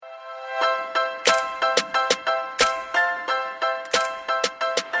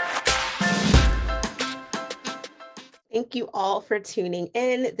Thank you all for tuning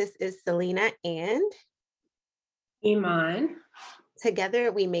in. This is Selena, and Iman.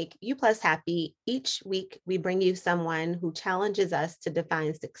 together we make You Plus Happy. Each week, we bring you someone who challenges us to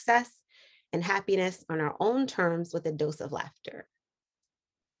define success and happiness on our own terms with a dose of laughter.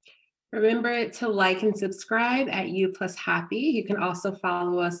 Remember to like and subscribe at U Plus Happy. You can also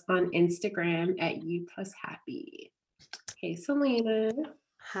follow us on Instagram at U Plus Happy. Hey, Selena.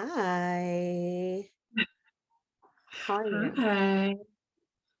 Hi. How are you? Hi.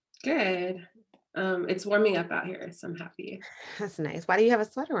 Good. It's warming up out here, so I'm happy. That's nice. Why do you have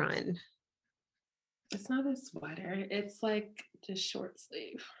a sweater on? It's not a sweater. It's like just short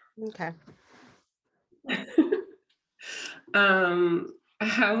sleeve. Okay.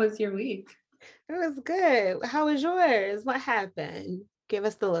 How was your week? It was good. How was yours? What happened? Give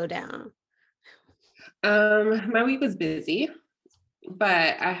us the lowdown. My week was busy,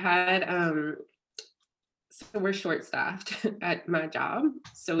 but I had so we're short staffed at my job.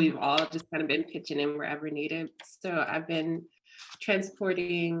 So we've all just kind of been pitching in wherever needed. So I've been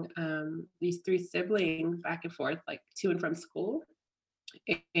transporting these three siblings back and forth, like to and from school.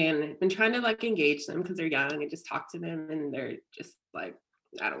 And I've been trying to like engage them because they're young and just talk to them. And they're just like,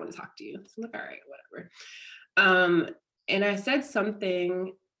 I don't want to talk to you. So I'm like, all right, whatever. And I said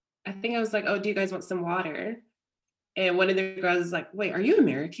something, I think I was like, oh, do you guys want some water? And one of the girls was like, wait, are you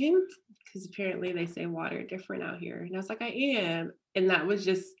American? Because apparently they say water different out here. And I was like, I am. And that was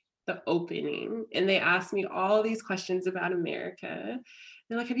just the opening. And they asked me all these questions about America.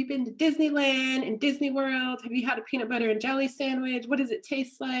 They're like, have you been to Disneyland and Disney World? Have you had a peanut butter and jelly sandwich? What does it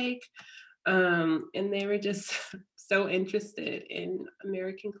taste like? And they were just so interested in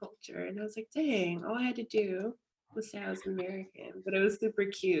American culture. And I was like, dang, all I had to do was say I was American. But it was super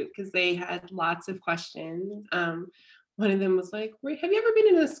cute because they had lots of questions. One of them was like, have you ever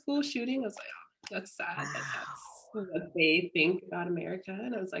been in a school shooting? I was like, oh, that's sad Wow. that that's what they think about America.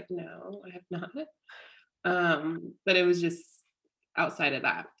 And I was like, no, I have not. But it was just outside of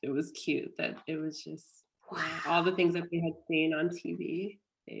that, it was cute that it was just all the things that they had seen on TV.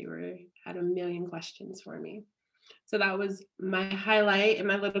 They had a million questions for me. So that was my highlight and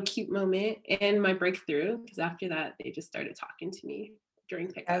my little cute moment and my breakthrough. Because after that, they just started talking to me during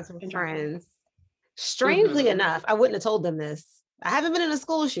pickup As and drop off. friends. Strangely Mm-hmm. enough, I wouldn't have told them this. I haven't been in a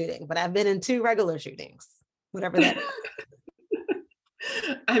school shooting, but I've been in 2 regular shootings, whatever that is.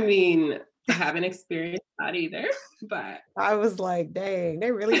 I mean, I haven't experienced that either, but I was like, dang,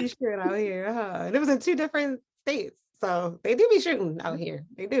 they really be shooting out here, huh? And it was in 2 different states. So they do be shooting out here.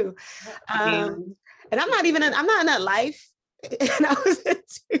 They do. I mean, And I'm not in that life. And I was in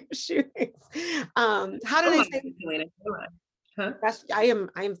 2 shootings. How do they say huh? I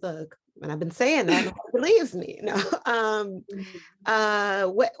am thug, and I've been saying that. Nobody believes me. No.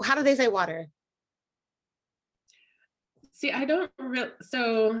 How do they say water? See, I don't really.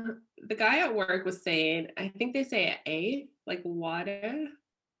 So the guy at work was saying, I think they say A, like water,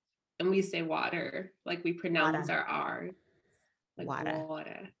 and we say water, like we pronounce Water. our R, like Water.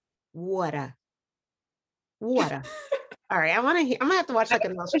 water. Water. Water. All right. I'm gonna have to watch like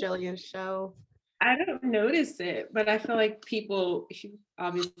an Australian show. I don't notice it, but I feel like people should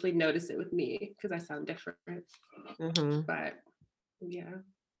obviously notice it with me because I sound different. Mm-hmm. But yeah,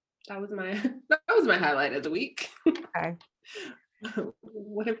 that was my highlight of the week. Okay.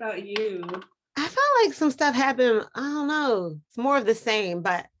 What about you? I felt like some stuff happened. I don't know. It's more of the same,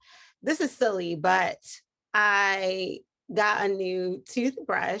 but this is silly. But I got a new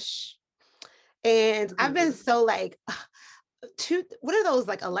toothbrush, and I've been so like, what are those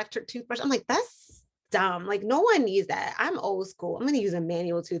like electric toothbrush? I'm like, that's dumb. Like, no one needs that. I'm old school. I'm gonna use a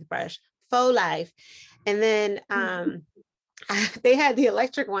manual toothbrush, faux life. And then they had the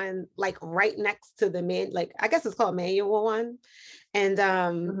electric one like right next to the like I guess it's called manual one. And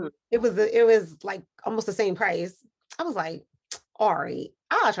it was like almost the same price. I was like, all right,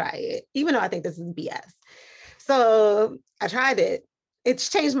 I'll try it, even though I think this is BS. So I tried it. It's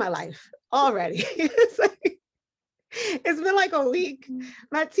changed my life already. It's been like a week.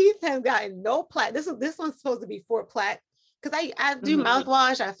 My teeth have gotten no plaque. This one's supposed to be for plaque because I do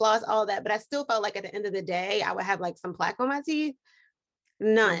mouthwash, I floss, all that, but I still felt like at the end of the day, I would have like some plaque on my teeth.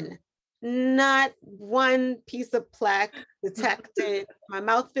 None. Not one piece of plaque detected. My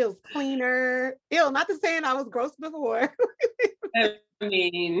mouth feels cleaner. Ew, not to saying I was gross before. I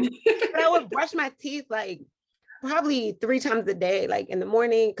mean, But I would brush my teeth like probably 3 times a day, like in the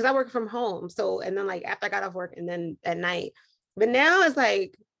morning, because I work from home. So, and then like after I got off work and then at night. But now it's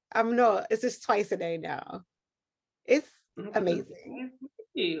like, it's just twice a day now. It's amazing.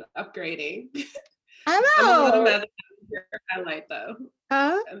 you upgrading. I I'm a little know. mad at your highlight though.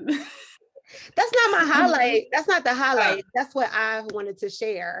 Huh? That's not my highlight. That's not the Oh, highlight. That's what I wanted to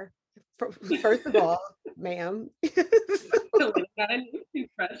share. First of all, ma'am. so we got a new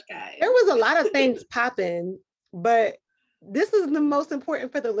toothbrush, guys. There was a lot of things popping, but this is the most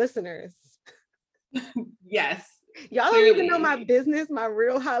important for the listeners. Yes, Y'all don't even know my clearly. business, my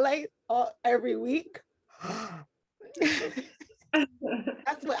real highlight every week.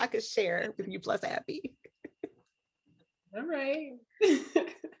 That's what I could share with you plus Abby. All right.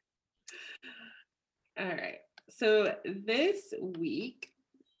 All right. So this week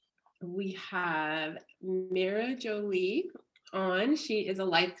we have Mira Jolie on. She is a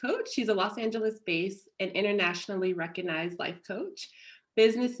life coach. She's a Los Angeles based and internationally recognized life coach,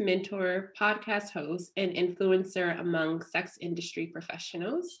 business mentor, podcast host, and influencer among sex industry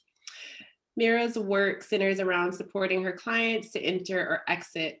professionals. Mira's work centers around supporting her clients to enter or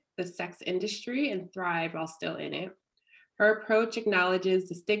exit the sex industry and thrive while still in it. Her approach acknowledges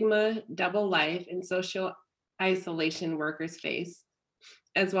the stigma, double life, and social isolation workers face,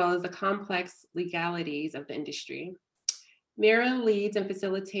 as well as the complex legalities of the industry. Mira leads and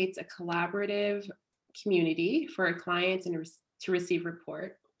facilitates a collaborative community for her clients and to receive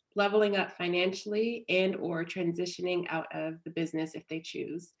support, leveling up financially and or transitioning out of the business if they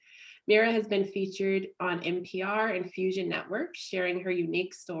choose. Mira has been featured on NPR and Fusion Network, sharing her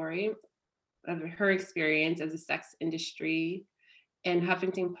unique story of her experience as a sex industry, and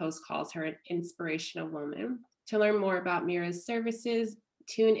Huffington Post calls her an inspirational woman. To learn more about Mira's services,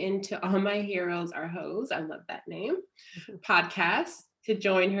 tune into All My Heroes Are Hoes, I love that name, podcast to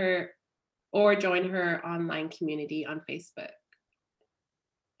join her online community on Facebook.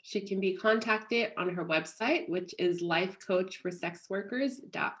 She can be contacted on her website, which is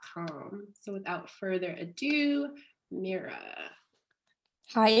lifecoachforsexworkers.com. So without further ado, Mira.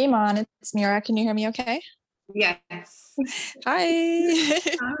 Hi, Iman. It's Mira. Can you hear me okay? Yes. Hi.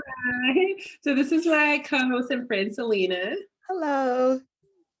 Hi. So this is my co-host and friend, Selena. Hello.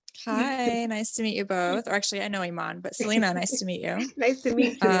 Hi. Nice to meet you both. Or actually, I know Iman, but Selena, nice to meet you. Nice to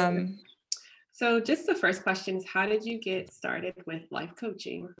meet you. So just the first question is, how did you get started with life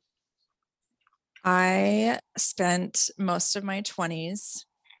coaching? I spent most of my 20s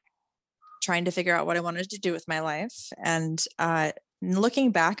trying to figure out what I wanted to do with my life. And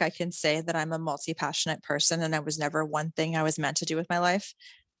looking back, I can say that I'm a multi-passionate person and I was never one thing I was meant to do with my life.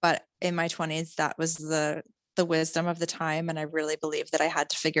 But in my 20s, that was the wisdom of the time. And I really believed that I had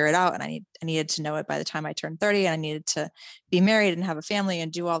to figure it out. And I needed to know it by the time I turned 30. And I needed to be married and have a family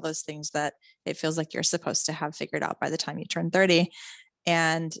and do all those things that it feels like you're supposed to have figured out by the time you turn 30.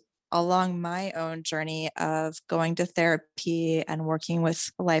 And along my own journey of going to therapy and working with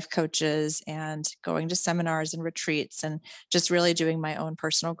life coaches and going to seminars and retreats and just really doing my own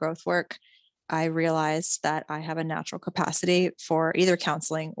personal growth work, I realized that I have a natural capacity for either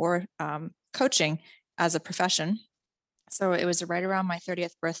counseling or coaching as a profession. So it was right around my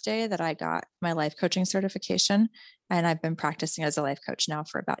 30th birthday that I got my life coaching certification. And I've been practicing as a life coach now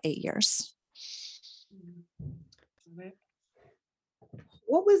for about 8 years.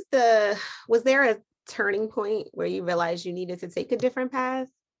 What was there a turning point where you realized you needed to take a different path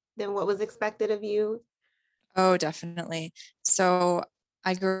than what was expected of you? Oh, definitely. So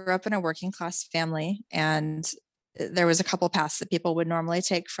I grew up in a working class family, and there was a couple paths that people would normally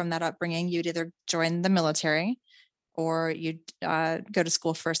take from that upbringing. You'd either join the military or you'd go to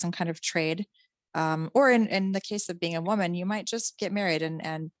school for some kind of trade. Or in the case of being a woman, you might just get married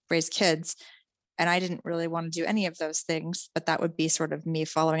and raise kids. And I didn't really want to do any of those things, but that would be sort of me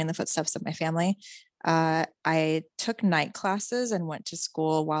following in the footsteps of my family. I took night classes and went to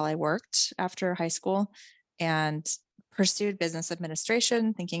school while I worked after high school and pursued business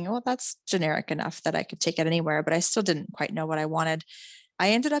administration, thinking, well, that's generic enough that I could take it anywhere, but I still didn't quite know what I wanted.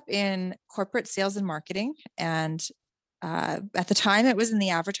 I ended up in corporate sales and marketing, and at the time it was in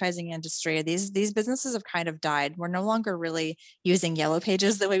the advertising industry. These businesses have kind of died. We're no longer really using yellow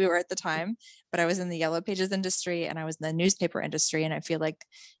pages the way we were at the time, but I was in the yellow pages industry and I was in the newspaper industry. And I feel like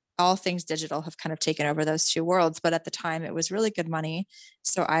all things digital have kind of taken over those two worlds. But at the time it was really good money.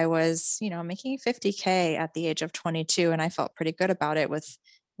 So I was, making 50K at the age of 22. And I felt pretty good about it with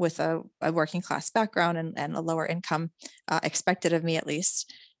a working class background and a lower income expected of me, at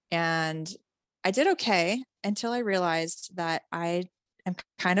least. And I did okay until I realized that I am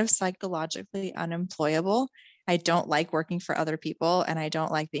kind of psychologically unemployable. I don't like working for other people, and I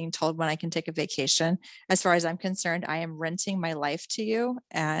don't like being told when I can take a vacation. As far as I'm concerned, I am renting my life to you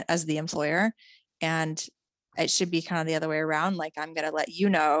as the employer, and it should be kind of the other way around. Like, I'm going to let you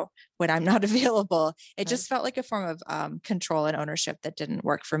know when I'm not available. It just felt like a form of control and ownership that didn't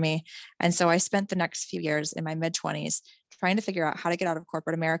work for me. And so I spent the next few years in my mid-20s trying to figure out how to get out of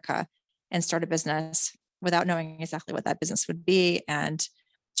corporate America. and start a business without knowing exactly what that business would be, and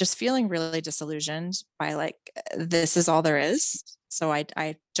just feeling really disillusioned by like, this is all there is. So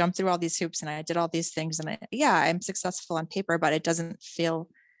I jumped through all these hoops and I did all these things, and yeah, I'm successful on paper, but it doesn't feel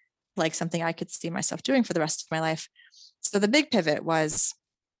like something I could see myself doing for the rest of my life. So the big pivot was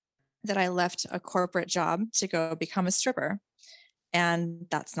that I left a corporate job to go become a stripper. And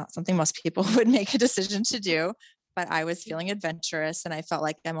that's not something most people would make a decision to do. But I was feeling adventurous and I felt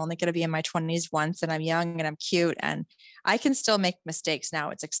like I'm only going to be in my 20s once, and I'm young and I'm cute and I can still make mistakes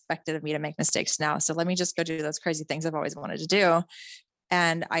now. It's expected of me to make mistakes now. So let me just go do those crazy things I've always wanted to do.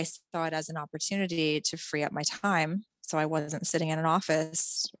 And I saw it as an opportunity to free up my time. So I wasn't sitting in an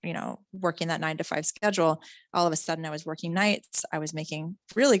office, working that 9 to 5 schedule. All of a sudden I was working nights. I was making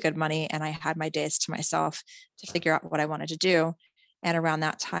really good money and I had my days to myself to figure out what I wanted to do. And around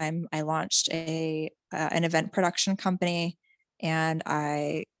that time, I launched an event production company, and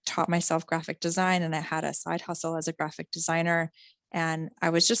I taught myself graphic design, and I had a side hustle as a graphic designer. And I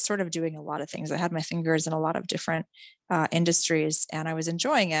was just sort of doing a lot of things. I had my fingers in a lot of different industries, and I was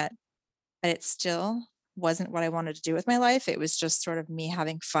enjoying it, but it still wasn't what I wanted to do with my life. It was just sort of me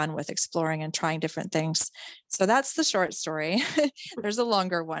having fun with exploring and trying different things. So that's the short story. There's a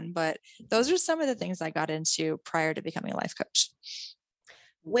longer one, but those are some of the things I got into prior to becoming a life coach.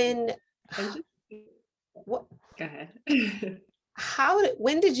 When, I'm just, what, go ahead.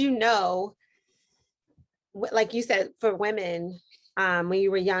 when did you know, like you said, for women, when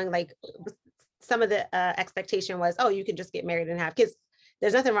you were young, like some of the expectation was, oh, you can just get married and have kids.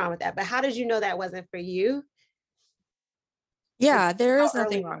 There's nothing wrong with that. But how did you know that wasn't for you? Yeah, there is How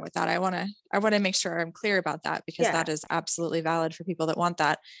early nothing wrong with that. I want to make sure I'm clear about that, because Yeah. that is absolutely valid for people that want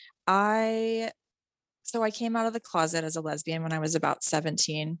that. So I came out of the closet as a lesbian when I was about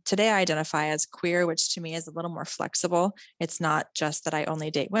 17. Today I identify as queer, which to me is a little more flexible. It's not just that I only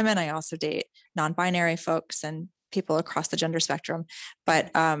date women. I also date non-binary folks and people across the gender spectrum.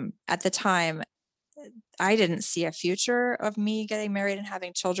 But at the time, I didn't see a future of me getting married and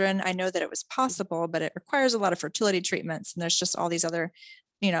having children. I know that it was possible, but it requires a lot of fertility treatments. And there's just all these other,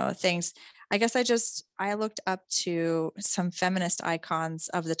 things. I guess I looked up to some feminist icons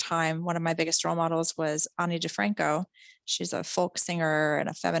of the time. One of my biggest role models was Ani DeFranco. She's a folk singer and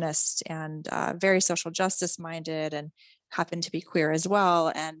a feminist and very social justice minded, and happened to be queer as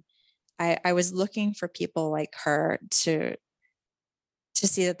well. And I was looking for people like her to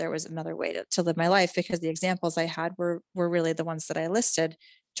see that there was another way to live my life, because the examples I had were really the ones that I listed: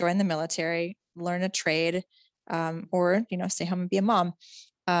 join the military, learn a trade, or, stay home and be a mom.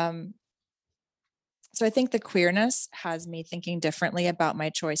 So I think the queerness has me thinking differently about my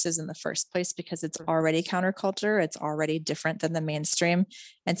choices in the first place, because it's already counterculture. It's already different than the mainstream.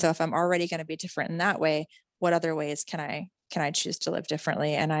 And so if I'm already going to be different in that way, what other ways can I choose to live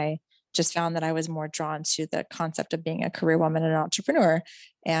differently? And I just found that I was more drawn to the concept of being a career woman and an entrepreneur.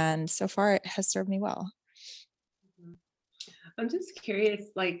 And so far it has served me well. I'm just curious,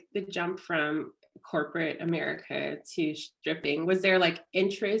 like the jump from corporate America to stripping, was there like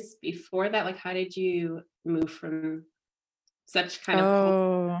interest before that? Like, how did you move from such kind of?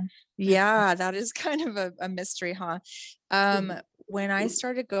 Oh, yeah, that is kind of a mystery, huh? When I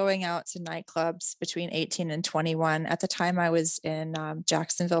started going out to nightclubs between 18 and 21, at the time I was in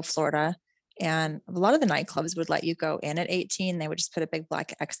Jacksonville, Florida, and a lot of the nightclubs would let you go in at 18. They would just put a big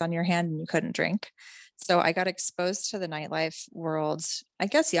black X on your hand and you couldn't drink. So I got exposed to the nightlife world, I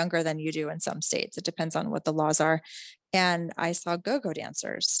guess younger than you do in some states. It depends on what the laws are. And I saw go-go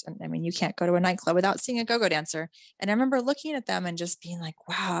dancers. And I mean, you can't go to a nightclub without seeing a go-go dancer. And I remember looking at them and just being like,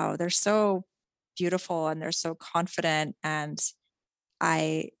 wow, they're so beautiful and they're so confident. And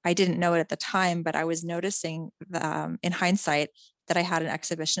I didn't know it at the time, but I was noticing in hindsight that I had an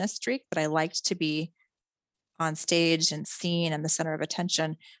exhibitionist streak, that I liked to be on stage and seen and the center of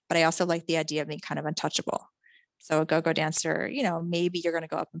attention, but I also liked the idea of being kind of untouchable. So a go-go dancer, maybe you're going to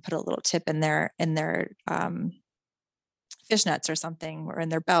go up and put a little tip in their fishnets or something, or in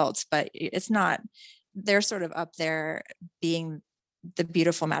their belts, but it's not, they're sort of up there being the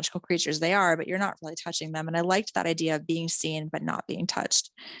beautiful magical creatures they are, but you're not really touching them. And I liked that idea of being seen but not being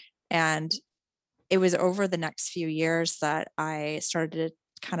touched. And it was over the next few years that I started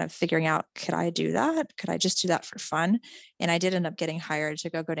kind of figuring out, could I do that? Could I just do that for fun? And I did end up getting hired to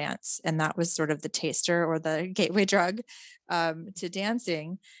go dance. And that was sort of the taster or the gateway drug to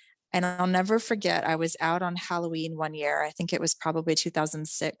dancing. And I'll never forget, I was out on Halloween one year. I think it was probably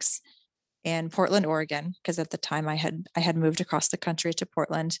 2006 in Portland, Oregon, because at the time I had moved across the country to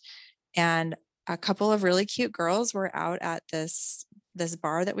Portland. And a couple of really cute girls were out at this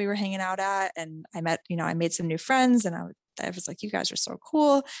bar that we were hanging out at. And I made some new friends, and I was like, you guys are so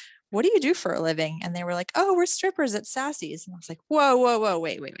cool. what do you do for a living? And they were like, oh, we're strippers at Sassy's. And I was like, whoa, whoa, whoa,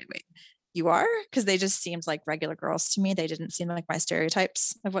 wait. You are? Because they just seemed like regular girls to me. They didn't seem like my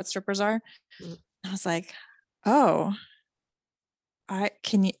stereotypes of what strippers are. Mm. I was like, oh, I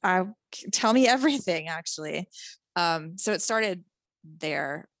tell me everything actually. So it started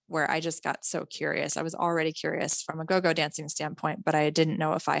there where I just got so curious. I was already curious from a go-go dancing standpoint, but I didn't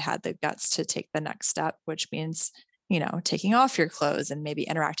know if I had the guts to take the next step, which means, taking off your clothes and maybe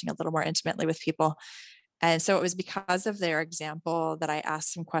interacting a little more intimately with people. And so it was because of their example that I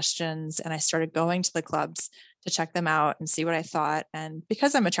asked some questions and I started going to the clubs to check them out and see what I thought. And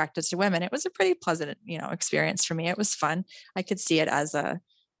because I'm attracted to women, it was a pretty pleasant, experience for me. It was fun. I could see it as a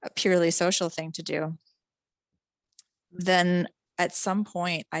purely social thing to do. Then at some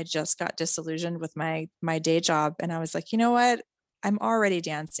point, I just got disillusioned with my day job. And I was like, you know what? I'm already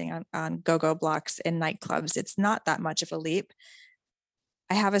dancing on go-go blocks in nightclubs. It's not that much of a leap.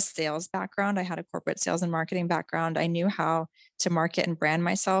 I have a sales background. I had a corporate sales and marketing background. I knew how to market and brand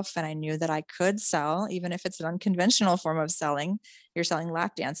myself, and I knew that I could sell, even if it's an unconventional form of selling. You're selling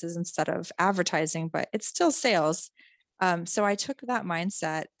lap dances instead of advertising, but it's still sales. So I took that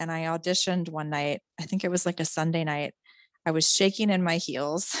mindset and I auditioned one night. I think it was like a Sunday night. I was shaking in my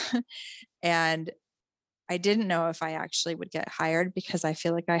heels and I didn't know if I actually would get hired because I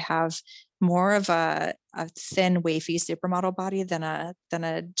feel like I have more of a thin, wafy supermodel body than a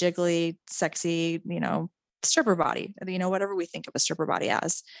jiggly, sexy, stripper body, whatever we think of a stripper body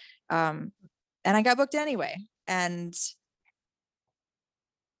as. And I got booked anyway. And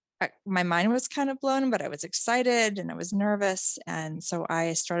my mind was kind of blown, but I was excited and I was nervous. And so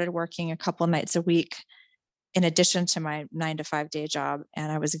I started working a couple nights a week in addition to my 9-to-5 day job.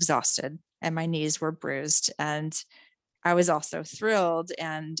 And I was exhausted and my knees were bruised. And I was also thrilled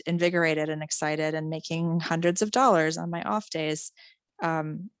and invigorated and excited and making hundreds of dollars on my off days.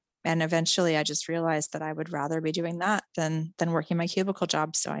 And eventually I just realized that I would rather be doing that than working my cubicle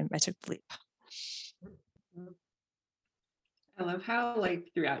job. So I took the leap. I love how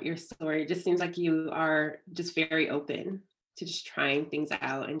throughout your story, it just seems like you are just very open to just trying things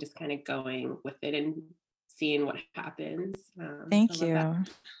out and just kind of going with it and seeing what happens. Thank you.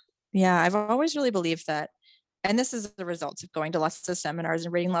 Yeah, I've always really believed that, and this is the result of going to lots of seminars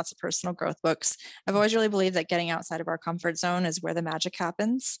and reading lots of personal growth books. I've always really believed that getting outside of our comfort zone is where the magic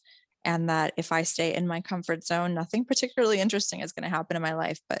happens. And that if I stay in my comfort zone, nothing particularly interesting is going to happen in my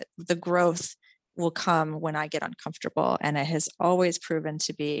life, but the growth will come when I get uncomfortable. And it has always proven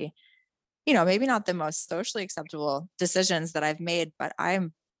to be, maybe not the most socially acceptable decisions that I've made, but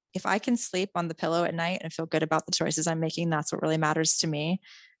if I can sleep on the pillow at night and feel good about the choices I'm making, that's what really matters to me.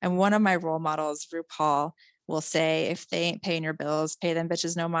 And one of my role models, RuPaul, will say, if they ain't paying your bills, pay them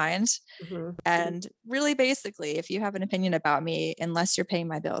bitches no mind. Mm-hmm. And really, basically, if you have an opinion about me, unless you're paying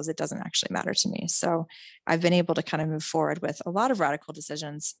my bills, it doesn't actually matter to me. So I've been able to kind of move forward with a lot of radical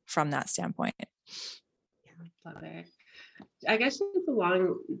decisions from that standpoint. Yeah, love it. I guess just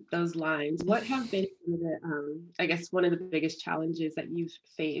along those lines, what have been one of the biggest challenges that you've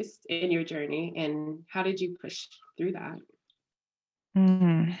faced in your journey, and how did you push through that?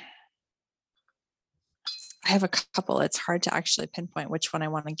 I have a couple. It's hard to actually pinpoint which one I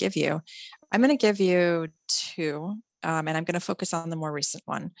want to give you. I'm going to give you two, and I'm going to focus on the more recent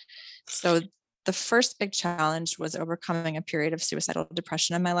one. So the first big challenge was overcoming a period of suicidal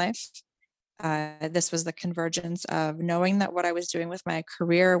depression in my life. This was the convergence of knowing that what I was doing with my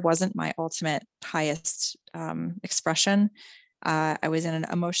career wasn't my ultimate highest expression. I was in an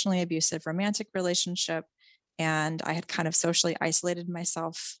emotionally abusive romantic relationship, and I had kind of socially isolated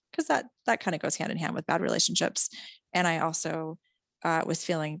myself because that kind of goes hand in hand with bad relationships. And I also was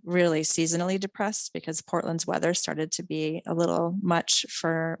feeling really seasonally depressed because Portland's weather started to be a little much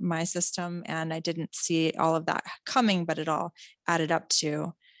for my system. And I didn't see all of that coming, but it all added up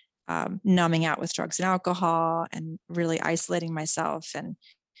to numbing out with drugs and alcohol and really isolating myself and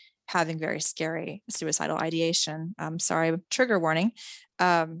having very scary suicidal ideation. Sorry, trigger warning.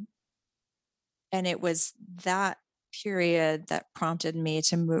 And it was that period that prompted me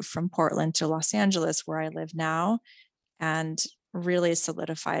to move from Portland to Los Angeles, where I live now, and really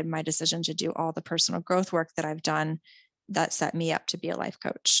solidified my decision to do all the personal growth work that I've done that set me up to be a life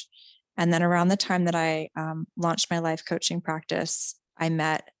coach. And then around the time that I launched my life coaching practice, I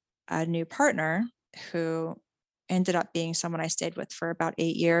met a new partner who ended up being someone I stayed with for about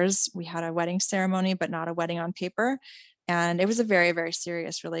 8 years. We had a wedding ceremony, but not a wedding on paper. And it was a very, very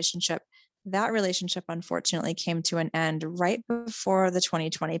serious relationship. That relationship, unfortunately, came to an end right before the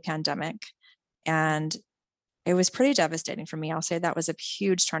 2020 pandemic. And it was pretty devastating for me. I'll say that was a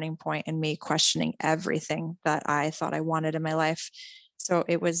huge turning point in me questioning everything that I thought I wanted in my life. So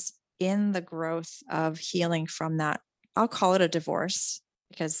it was in the growth of healing from that, I'll call it a divorce,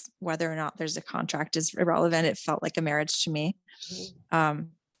 because whether or not there's a contract is irrelevant. It felt like a marriage to me.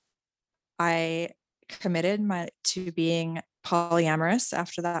 Um, I committed to being polyamorous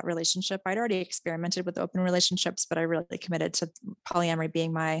after that relationship. I'd already experimented with open relationships, but I really committed to polyamory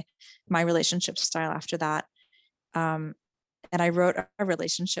being my relationship style after that. And I wrote a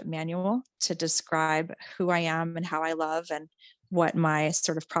relationship manual to describe who I am and how I love, and what my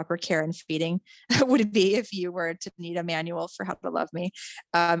sort of proper care and feeding would be if you were to need a manual for how to love me.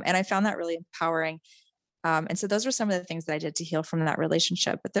 And I found that really empowering. And so those were some of the things that I did to heal from that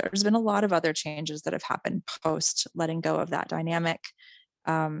relationship. But there's been a lot of other changes that have happened post letting go of that dynamic.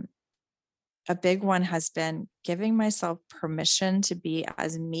 A big one has been giving myself permission to be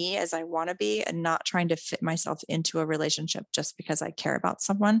as me as I want to be, and not trying to fit myself into a relationship just because I care about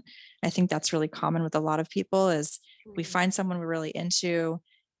someone. I think that's really common with a lot of people, is we find someone we're really into.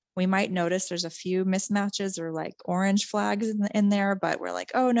 We might notice there's a few mismatches or like orange flags in there, but we're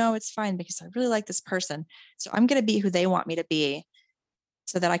like, oh no, it's fine because I really like this person. So I'm going to be who they want me to be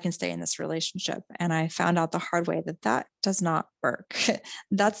so that I can stay in this relationship. And I found out the hard way that that does not work.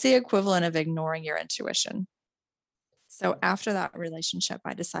 That's the equivalent of ignoring your intuition. So after that relationship,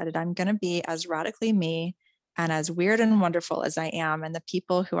 I decided I'm going to be as radically me and as weird and wonderful as I am. And the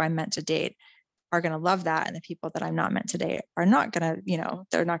people who I'm meant to date are going to love that. And the people that I'm not meant to date are not going to,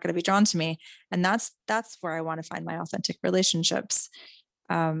 they're not going to be drawn to me. And that's where I want to find my authentic relationships.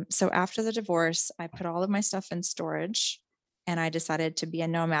 So after the divorce, I put all of my stuff in storage, and I decided to be a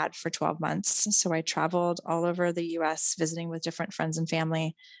nomad for 12 months. So I traveled all over the US, visiting with different friends and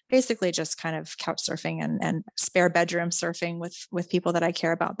family, basically just kind of couch surfing and spare bedroom surfing with people that I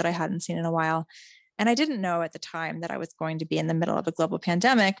care about that I hadn't seen in a while. And I didn't know at the time that I was going to be in the middle of a global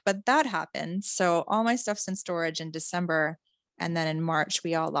pandemic, but that happened. So all my stuff's in storage in December. And then in March,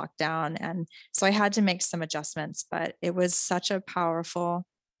 we all locked down. And so I had to make some adjustments, but it was such a powerful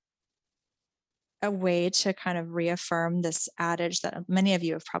way to kind of reaffirm this adage that many of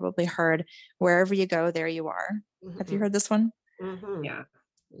you have probably heard: wherever you go, there you are. Mm-hmm. Have you heard this one? Mm-hmm. Yeah.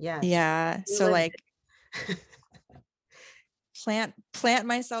 Yes. Yeah. So like plant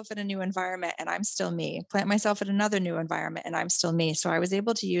myself in a new environment and I'm still me. Plant myself in another new environment and I'm still me. So I was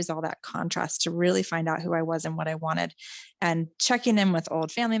able to use all that contrast to really find out who I was and what I wanted, and checking in with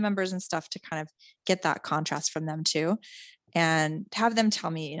old family members and stuff to kind of get that contrast from them too, and have them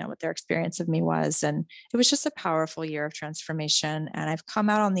tell me, what their experience of me was. And it was just a powerful year of transformation. And I've come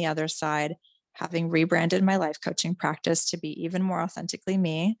out on the other side, having rebranded my life coaching practice to be even more authentically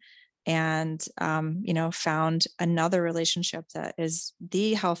me. And, found another relationship that is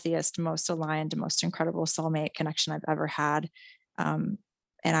the healthiest, most aligned, most incredible soulmate connection I've ever had. And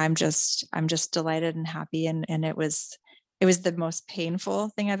I'm just delighted and happy. And it was the most painful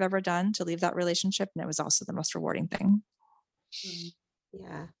thing I've ever done to leave that relationship. And it was also the most rewarding thing.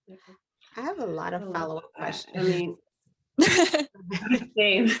 Yeah. I have a lot of follow-up questions. I mean,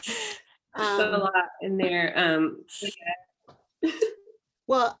 same. A lot in there. Yeah.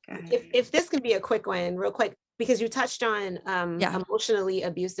 Well, if this can be a quick one, real quick, because you touched on emotionally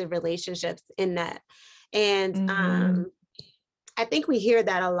abusive relationships in that. And I think we hear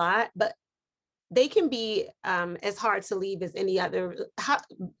that a lot, but they can be as hard to leave as any other. How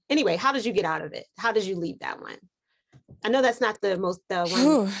did you get out of it? How did you leave that one? I know that's not the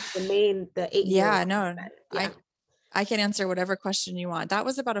 8 years. Yeah, no, yeah. I can answer whatever question you want. That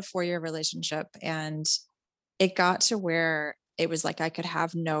was about a 4-year relationship. And it got to where it was like I could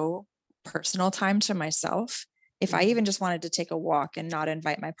have no personal time to myself. If I even just wanted to take a walk and not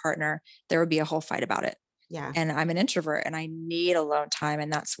invite my partner, there would be a whole fight about it. Yeah. And I'm an introvert and I need alone time.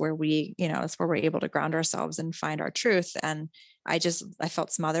 And that's where that's where we're able to ground ourselves and find our truth. And I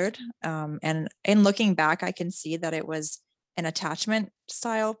felt smothered. And in looking back, I can see that it was an attachment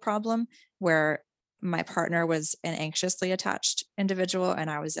style problem where my partner was an anxiously attached individual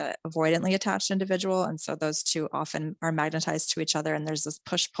and I was an avoidantly attached individual. And so those two often are magnetized to each other. And there's this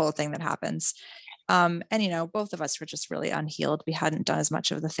push-pull thing that happens. And, both of us were just really unhealed. We hadn't done as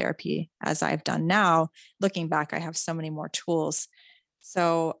much of the therapy as I've done now. Looking back, I have so many more tools.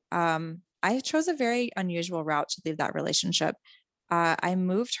 So I chose a very unusual route to leave that relationship. I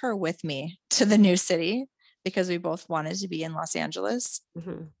moved her with me to the new city because we both wanted to be in Los Angeles.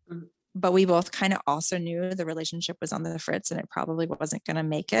 Mm-hmm. But we both kind of also knew the relationship was on the fritz and it probably wasn't going to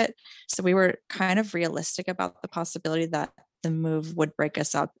make it. So we were kind of realistic about the possibility that the move would break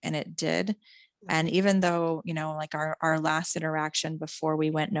us up, and it did. And even though, like our last interaction before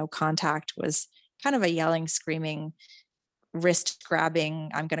we went no contact was kind of a yelling, screaming, wrist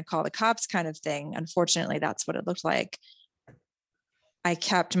grabbing, I'm going to call the cops kind of thing. Unfortunately, that's what it looked like. I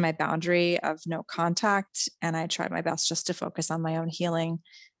kept my boundary of no contact, and I tried my best just to focus on my own healing.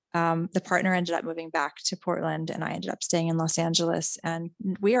 The partner ended up moving back to Portland, and I ended up staying in Los Angeles, and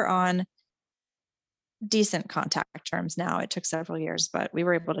we are on decent contact terms now. It took several years, but we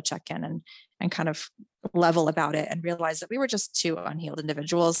were able to check in and kind of level about it and realize that we were just two unhealed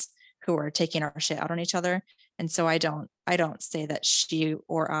individuals who were taking our shit out on each other. And so I don't say that she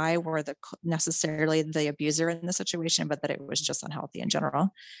or I were necessarily the abuser in the situation, but that it was just unhealthy in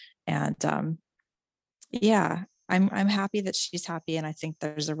general. And yeah, I'm happy that she's happy, and I think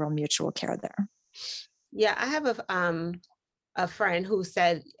there's a real mutual care there. Yeah, I have a friend who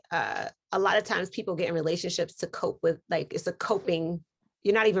said a lot of times people get in relationships to cope with, like, it's a coping.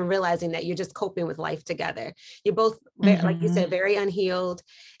 You're not even realizing that you're just coping with life together. You're both, like you said, very unhealed,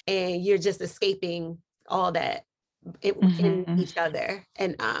 and you're just escaping all that in each other.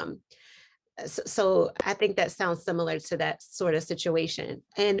 And so I think that sounds similar to that sort of situation.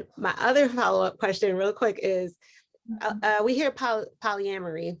 And my other follow-up question real quick is, we hear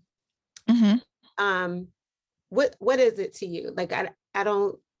polyamory. What is it to you? Like, I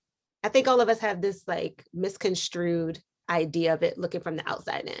think all of us have this like misconstrued idea of it looking from the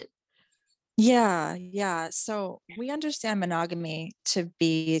outside in. Yeah. So we understand monogamy to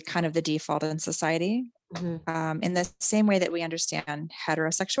be kind of the default in society. In the same way that we understand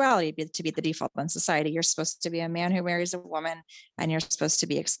heterosexuality to be the default in society. You're supposed to be a man who marries a woman, and you're supposed to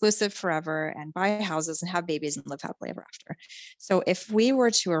be exclusive forever and buy houses and have babies and live happily ever after. So if we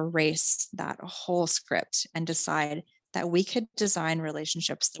were to erase that whole script and decide that we could design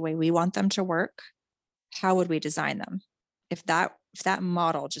relationships the way we want them to work, how would we design them? If that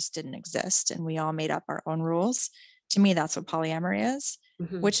model just didn't exist and we all made up our own rules, to me, that's what polyamory is,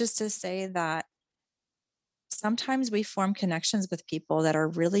 which is to say that sometimes we form connections with people that are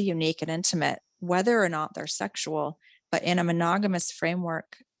really unique and intimate, whether or not they're sexual, but in a monogamous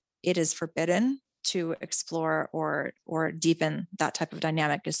framework, it is forbidden to explore or deepen that type of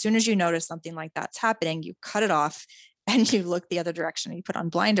dynamic. As soon as you notice something like that's happening, you cut it off and you look the other direction, you put on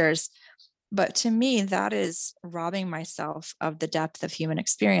blinders. But to me, that is robbing myself of the depth of human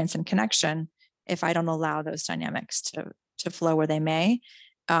experience and connection if I don't allow those dynamics to flow where they may.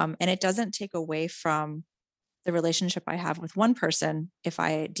 And it doesn't take away from the relationship I have with one person if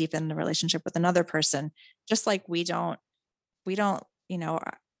I deepen the relationship with another person. Just like we don't,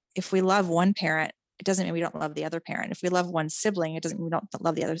 if we love one parent, it doesn't mean we don't love the other parent. If we love one sibling, it doesn't mean we don't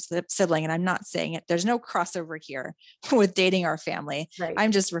love the other sibling. And I'm not saying it, there's no crossover here with dating our family. Right.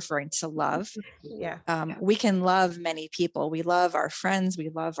 I'm just referring to love. Yeah. We can love many people. We love our friends.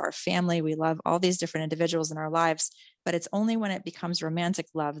 We love our family. We love all these different individuals in our lives, but it's only when it becomes romantic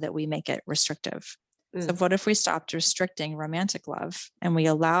love that we make it restrictive. So what if we stopped restricting romantic love and we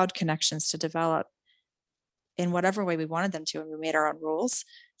allowed connections to develop in whatever way we wanted them to, and we made our own rules?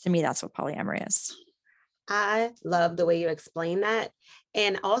 To me, that's what polyamory is. I love the way you explain that.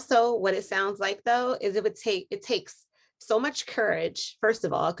 And also what it sounds like, though, is it takes so much courage, first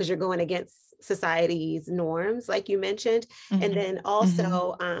of all, because you're going against society's norms, like you mentioned. And then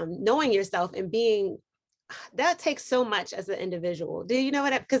also knowing yourself and that takes so much as an individual. Do you know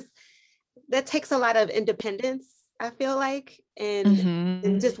what? Because that takes a lot of independence, I feel like,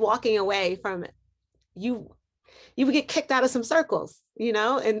 and just walking away from you would get kicked out of some circles, and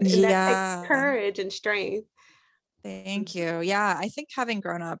that takes courage and strength. Thank you. Yeah, I think having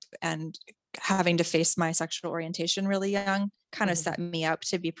grown up and having to face my sexual orientation really young kind of set me up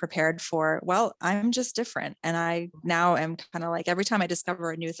to be prepared for, well, I'm just different. And I now am kind of like, every time I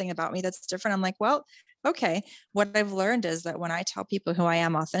discover a new thing about me that's different, I'm like, well, okay. What I've learned is that when I tell people who I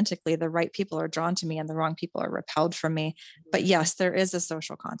am authentically, the right people are drawn to me and the wrong people are repelled from me. But yes, there is a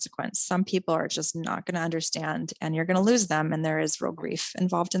social consequence. Some people are just not going to understand and you're going to lose them. And there is real grief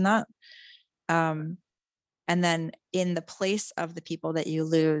involved in that. And then in the place of the people that you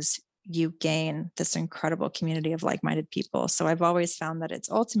lose, you gain this incredible community of like-minded people. So I've always found that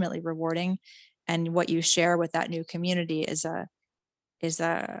it's ultimately rewarding. And what you share with that new community is a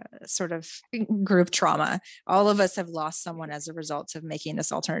sort of group trauma. All of us have lost someone as a result of making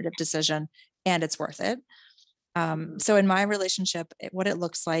this alternative decision, and it's worth it. So in my relationship, what it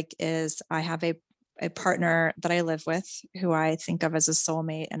looks like is I have a partner that I live with who I think of as a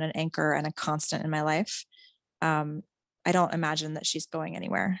soulmate and an anchor and a constant in my life. I don't imagine that she's going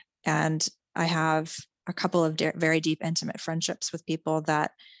anywhere. And I have a couple of very deep, intimate friendships with people that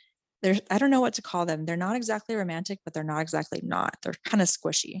I don't know what to call them. They're not exactly romantic, but they're not exactly not. They're kind of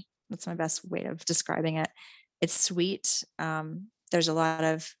squishy. That's my best way of describing it. It's sweet. There's a lot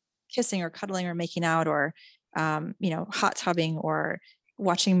of kissing or cuddling or making out or, hot tubbing or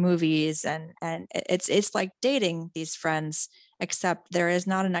watching movies. And it's like dating these friends except there is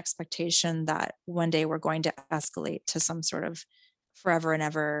not an expectation that one day we're going to escalate to some sort of forever and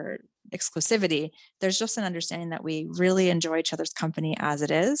ever exclusivity. There's just an understanding that we really enjoy each other's company as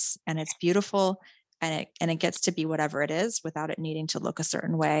it is, and it's beautiful, and it gets to be whatever it is without it needing to look a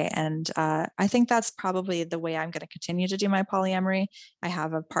certain way. And I think that's probably the way I'm going to continue to do my polyamory. I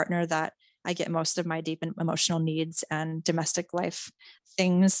have a partner that I get most of my deep and emotional needs and domestic life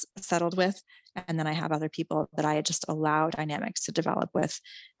things settled with. And then I have other people that I just allow dynamics to develop with,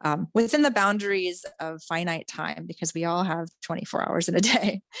 within the boundaries of finite time, because we all have 24 hours in a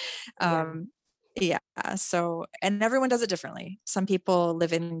day. Yeah. So, and everyone does it differently. Some people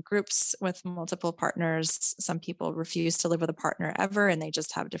live in groups with multiple partners. Some people refuse to live with a partner ever, and they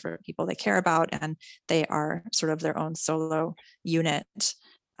just have different people they care about, and they are sort of their own solo unit.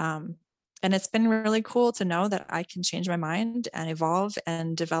 And it's been really cool to know that I can change my mind and evolve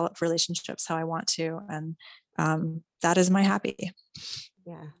and develop relationships how I want to. And that is my happy.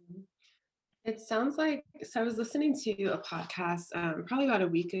 Yeah. It sounds like, so I was listening to a podcast probably about a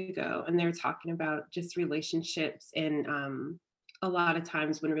week ago, and they were talking about just relationships. And a lot of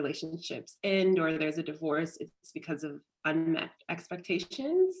times when relationships end or there's a divorce, it's because of unmet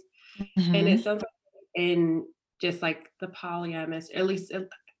expectations. And it sounds like in just like the polyamorous, at least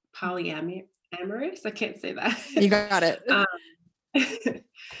polyamorous, I can't say that. You got it.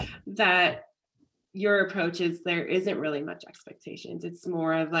 That your approach is there isn't really much expectations. It's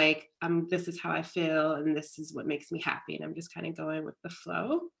more of like, this is how I feel and this is what makes me happy. And I'm just kind of going with the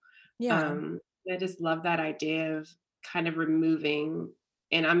flow. Yeah. I just love that idea of kind of removing,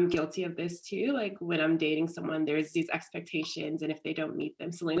 and I'm guilty of this too. Like when I'm dating someone, there's these expectations, and if they don't meet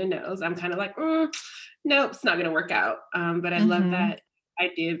them, Selena knows, I'm kind of like, nope, it's not going to work out. But I love that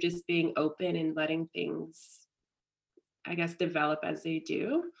idea of just being open and letting things, I guess, develop as they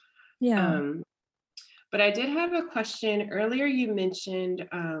do. Yeah. But I did have a question. Earlier you mentioned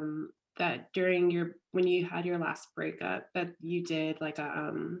that when you had your last breakup, that you did like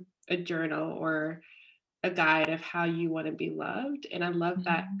a journal or a guide of how you want to be loved. And I love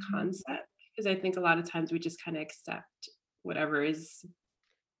that concept, because I think a lot of times we just kind of accept whatever is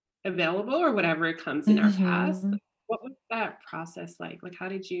available or whatever comes in our past. What was that process like? Like, how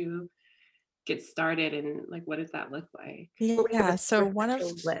did you get started, and like, what does that look like? Yeah. So one of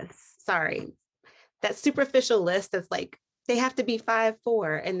lists, that superficial list that's like, they have to be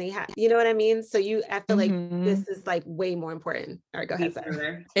 5'4" and they have, you know what I mean? So I feel like this is like way more important. All right, go ahead.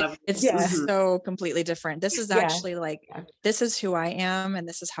 Sorry. It's so completely different. This is actually like, this is who I am, and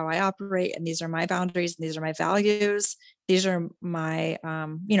this is how I operate, and these are my boundaries, and these are my values. These are my,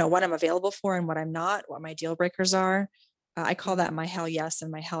 what I'm available for and what I'm not, what my deal breakers are. I call that my hell yes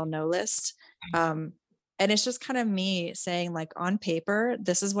and my hell no list. And it's just kind of me saying, like, on paper,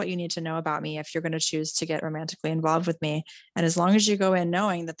 this is what you need to know about me if you're going to choose to get romantically involved with me. And as long as you go in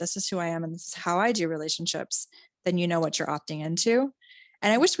knowing that this is who I am and this is how I do relationships, then you know what you're opting into.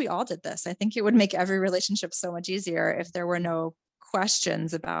 And I wish we all did this. I think it would make every relationship so much easier if there were no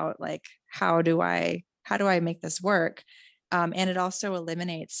questions about, like, how do I make this work? And it also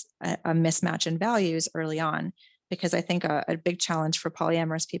eliminates a mismatch in values early on. Because I think a big challenge for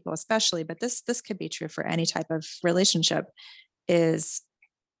polyamorous people, especially, but this could be true for any type of relationship, is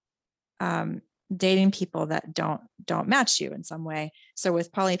dating people that don't match you in some way. So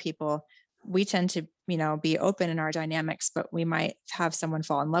with poly people, we tend to, be open in our dynamics, but we might have someone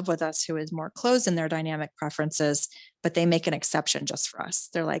fall in love with us who is more closed in their dynamic preferences, but they make an exception just for us.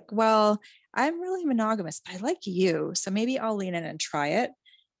 They're like, well, I'm really monogamous, but I like you, so maybe I'll lean in and try it.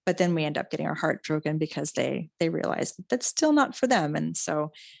 But then we end up getting our heart broken because they realize that that's still not for them. And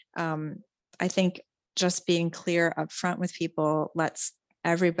so I think just being clear up front with people lets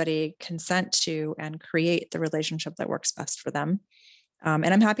everybody consent to and create the relationship that works best for them. And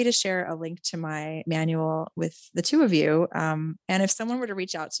I'm happy to share a link to my manual with the two of you. And if someone were to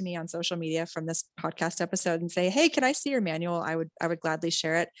reach out to me on social media from this podcast episode and say, hey, can I see your manual? I would gladly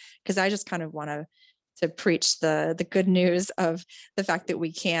share it, because I just kind of want to preach the good news of the fact that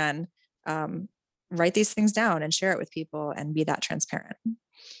we can write these things down and share it with people and be that transparent.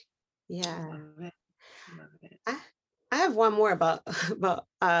 Yeah. I have one more about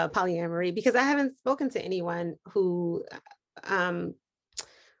polyamory, because I haven't spoken to anyone who I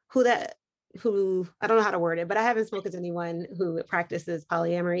don't know how to word it, but I haven't spoken to anyone who practices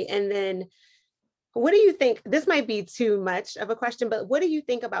polyamory. And then what do you think? This might be too much of a question, but what do you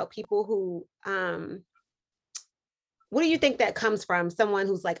think about people who what do you think that comes from? Someone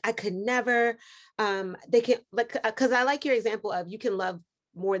who's like, I could never, they can, like, because I like your example of, you can love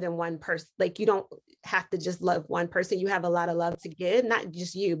more than one person. Like you don't have to just love one person. You have a lot of love to give, not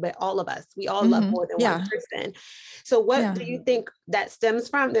just you, but all of us. We all love more than one Yeah. person. So what Yeah. do you think that stems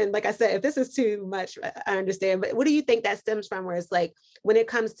from? Then, like I said, if this is too much, I understand, but what do you think that stems from, where it's like, when it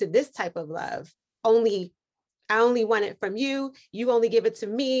comes to this type of love, I only want it from you, you only give it to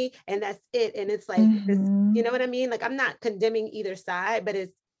me, and that's it. And it's like this, you know what I mean? Like, I'm not condemning either side, but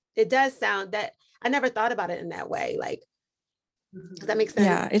it does sound that I never thought about it in that way. Like, does that make sense?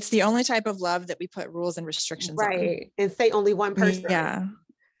 Yeah, it's the only type of love that we put rules and restrictions on. Right. And say only one person. Yeah.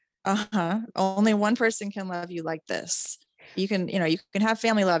 Only one person can love you like this. You can have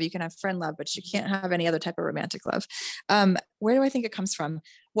family love, you can have friend love, but you can't have any other type of romantic love. Where do I think it comes from?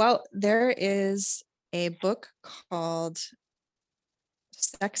 Well, there is a book called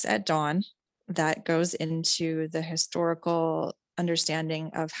Sex at Dawn that goes into the historical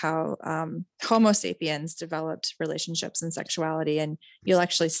understanding of how Homo sapiens developed relationships and sexuality. And you'll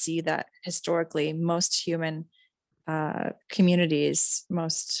actually see that historically, most human communities,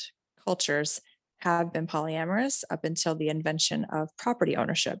 most cultures have been polyamorous up until the invention of property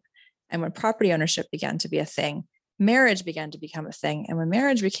ownership. And when property ownership began to be a thing, marriage began to become a thing. And when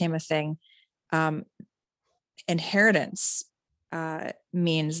marriage became a thing, inheritance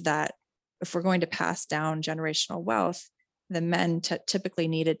means that if we're going to pass down generational wealth, the men typically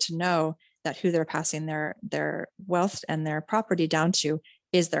needed to know that who they're passing their wealth and their property down to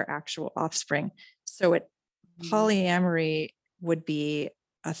is their actual offspring. So polyamory would be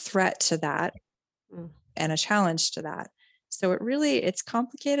a threat to that and a challenge to that. So it's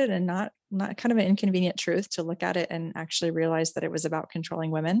complicated and not kind of an inconvenient truth to look at it and actually realize that it was about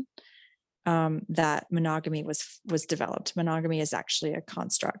controlling women. That monogamy was developed. Monogamy is actually a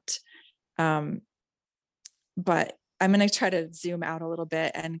construct. But I'm going to try to zoom out a little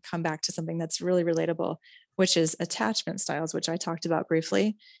bit and come back to something that's really relatable, which is attachment styles, which I talked about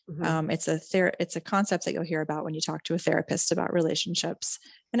briefly. It's a concept that you'll hear about when you talk to a therapist about relationships.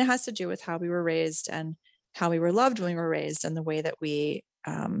 And it has to do with how we were raised and how we were loved when we were raised, and the way that we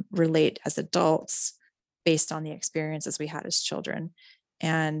relate as adults based on the experiences we had as children.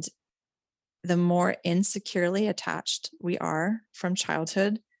 And the more insecurely attached we are from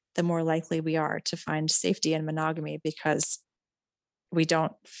childhood, the more likely we are to find safety in monogamy, because we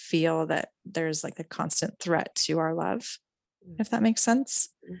don't feel that there's like a constant threat to our love, if that makes sense.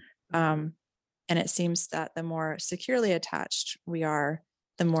 And it seems that the more securely attached we are,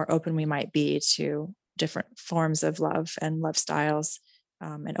 the more open we might be to different forms of love and love styles,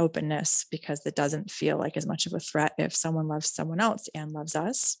 and openness, because it doesn't feel like as much of a threat if someone loves someone else and loves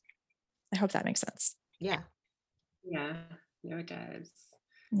us. I hope that makes sense. Yeah. Yeah, no, it does.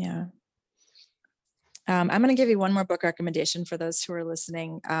 Yeah. I'm going to give you one more book recommendation for those who are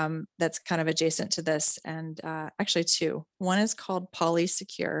listening, that's kind of adjacent to this, and actually two. One is called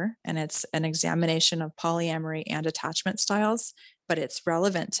Polysecure, and it's an examination of polyamory and attachment styles, but it's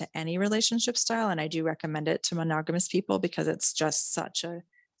relevant to any relationship style. And I do recommend it to monogamous people because it's just such a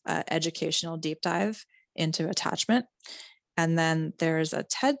educational deep dive into attachment. And then there's a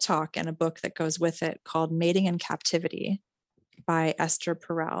TED Talk and a book that goes with it called Mating in Captivity by Esther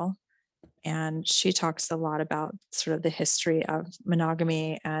Perel. And she talks a lot about sort of the history of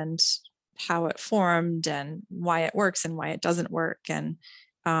monogamy and how it formed and why it works and why it doesn't work. And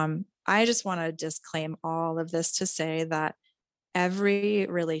I just want to disclaim all of this to say that every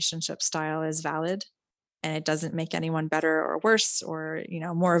relationship style is valid, and it doesn't make anyone better or worse or,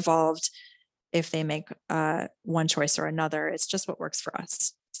 more evolved if they make one choice or another. It's just what works for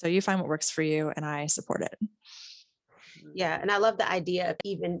us. So you find what works for you, and I support it. Yeah. And I love the idea of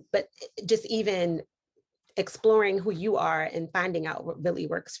even exploring who you are and finding out what really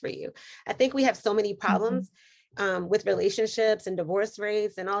works for you. I think we have so many problems with relationships and divorce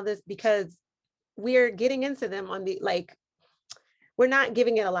rates and all this, because we're getting into them on we're not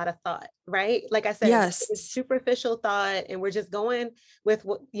giving it a lot of thought, right? Like I said, yes, it's superficial thought, and we're just going with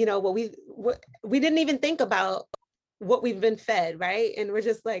what we didn't even think about what we've been fed, right? And we're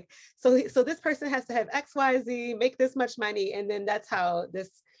just like, so this person has to have X, Y, Z, make this much money, and then that's how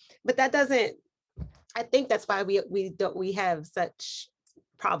this. But that doesn't. I think that's why we have such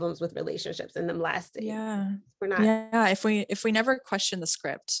problems with relationships and them lasting. Yeah, we're not. Yeah, if we never question the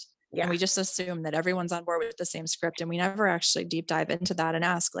script. Yeah. And we just assume that everyone's on board with the same script, and we never actually deep dive into that and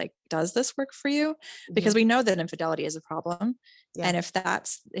ask, like, does this work for you? Because we know that infidelity is a problem. Yeah. And if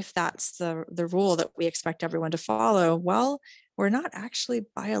that's the rule that we expect everyone to follow, well, we're not actually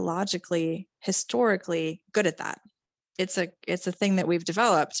biologically, historically good at that. It's a thing that we've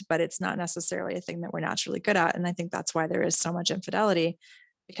developed, but it's not necessarily a thing that we're naturally good at. And I think that's why there is so much infidelity,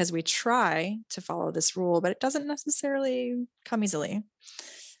 because we try to follow this rule, but it doesn't necessarily come easily.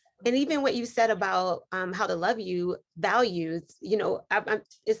 And even what you said about how to love you values,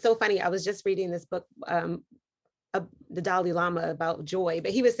 it's so funny. I was just reading this book, the Dalai Lama, about joy,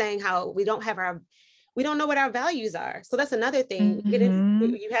 but he was saying how we don't know what our values are. So that's another thing.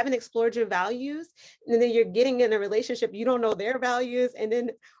 Mhm. You haven't explored your values, and then you're getting in a relationship, you don't know their values, and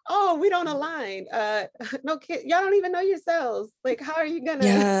then, oh, we don't align. No kid, y'all don't even know yourselves. Like, how are you gonna,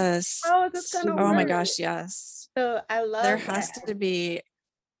 Yes. how is this gonna Oh my work? gosh, yes. So I There love has that. to be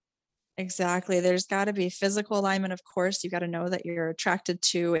exactly. There's got to be physical alignment, of course. You got to know that you're attracted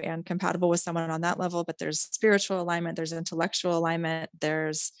to and compatible with someone on that level, but there's spiritual alignment, there's intellectual alignment,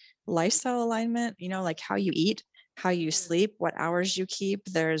 there's lifestyle alignment, like how you eat, how you Yeah. sleep, what hours you keep.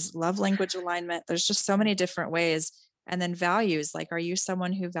 There's love language alignment. There's just so many different ways. And then values, like, are you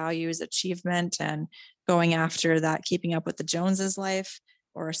someone who values achievement and going after that, keeping up with the Joneses life?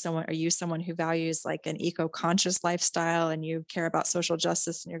 Or are you someone who values like an eco-conscious lifestyle and you care about social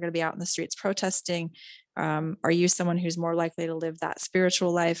justice and you're going to be out in the streets protesting? Are you someone who's more likely to live that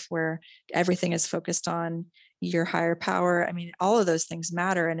spiritual life where everything is focused on your higher power? I mean, all of those things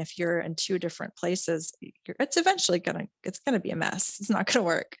matter. And if you're in two different places, it's eventually it's going to be a mess. It's not going to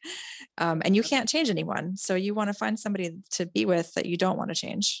work. And you can't change anyone. So you want to find somebody to be with that you don't want to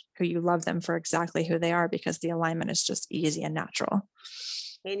change, who you love them for exactly who they are, because the alignment is just easy and natural.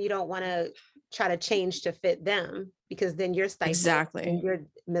 And you don't want to try to change to fit them, because then you're stifled Exactly. and you're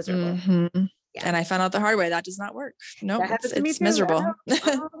miserable. Mhm. Yeah. And I found out the hard way that does not work. No, That happened to me it's too. miserable.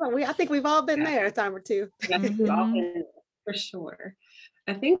 I think we've all been Yeah. there a time or two. Yes, we've all Mhm. been, for sure.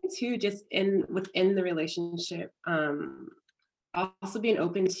 I think too, just within the relationship, also being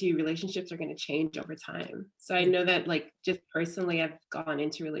open to relationships are going to change over time. So I know that, like, just personally, I've gone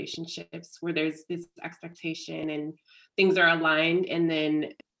into relationships where there's this expectation and things are aligned, and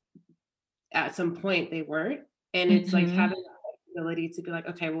then at some point they weren't. And it's like Mhm. having the ability to be like,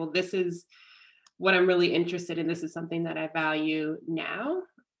 okay, well, this is what I'm really interested in. This is something that I value now,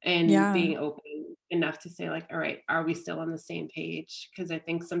 and Yeah. being open enough to say, like, all right, are we still on the same page? Because I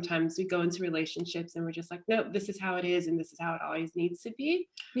think sometimes we go into relationships and we're just like, nope, this is how it is and this is how it always needs to be.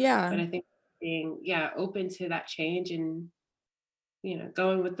 Yeah. But I think being, open to that change and,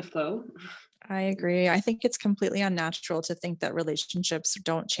 going with the flow. I agree. I think it's completely unnatural to think that relationships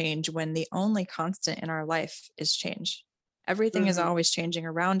don't change when the only constant in our life is change. Everything is Mhm. always changing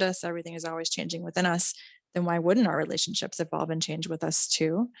around us, everything is always changing within us. Then why wouldn't our relationships evolve and change with us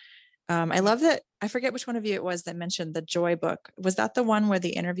too? I love that. I forget which one of you it was that mentioned the Joy book. Was that the one where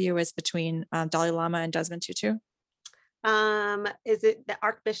the interview is between Dalai Lama and Desmond Tutu? Is it the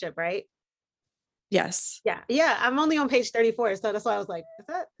Archbishop, right? Yes. Yeah. Yeah. I'm only on page 34. So that's why I was like, is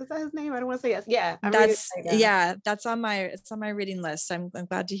that his name? I don't want to say yes. Yeah. I'm reading it right now. Yeah, it's on my reading list. I'm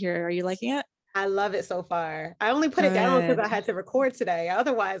glad to hear. Are you liking it? I love it so far. I only put it down because I Good. had to record today.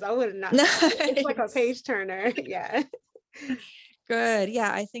 Otherwise, I would have not. It's like a Nice. page turner. Yeah. Good.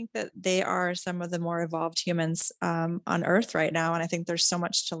 Yeah, I think that they are some of the more evolved humans on Earth right now, and I think there's so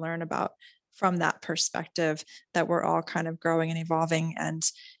much to learn about from that perspective, that we're all kind of growing and evolving. And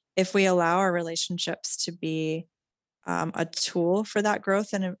if we allow our relationships to be a tool for that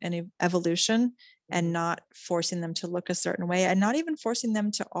growth and evolution, and not forcing them to look a certain way, and not even forcing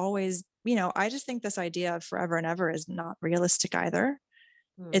them to always, I just think this idea of forever and ever is not realistic either.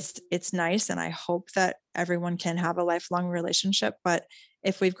 Hmm. It's nice, and I hope that everyone can have a lifelong relationship, but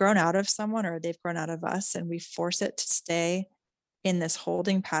if we've grown out of someone or they've grown out of us and we force it to stay in this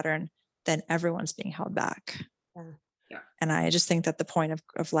holding pattern, then everyone's being held back. Yeah. Yeah. And I just think that the point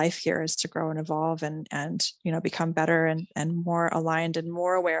of life here is to grow and evolve and become better and more aligned and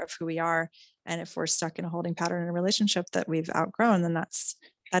more aware of who we are. And if we're stuck in a holding pattern in a relationship that we've outgrown, then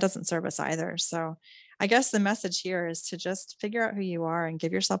that doesn't serve us either. So I guess the message here is to just figure out who you are and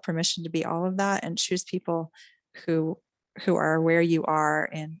give yourself permission to be all of that, and choose people who are where you are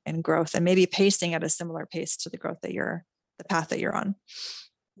in growth, and maybe pacing at a similar pace to the path that you're on.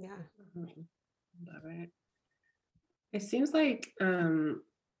 Yeah. Mhm. Love it. It seems like, I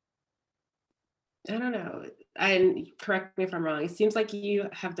don't know, and correct me if I'm wrong, it seems like you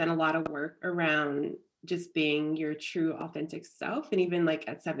have done a lot of work around just being your true authentic self, and even like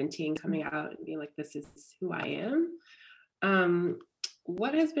at 17 coming out and being like, this is who I am. Um,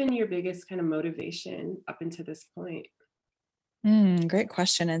 what has been your biggest kind of motivation up until this point? Great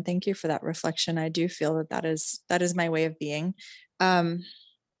question, and thank you for that reflection. I do feel that is my way of being. Um,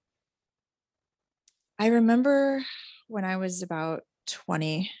 I remember when I was about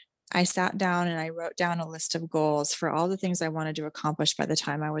 20, I sat down and I wrote down a list of goals for all the things I wanted to accomplish by the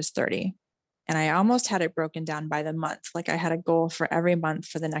time I was 30. And I almost had it broken down by the month. Like I had a goal for every month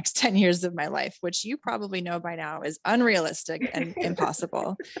for the next 10 years of my life, which you probably know by now is unrealistic and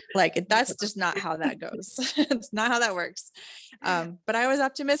impossible. Like that's just not how that goes. It's not how that works. But I was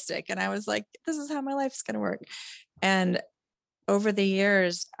optimistic and I was like, this is how my life's going to work. And over the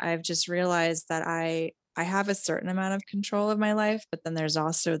years, I've just realized that I have a certain amount of control of my life, but then there's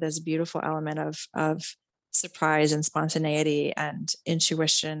also this beautiful element of surprise and spontaneity and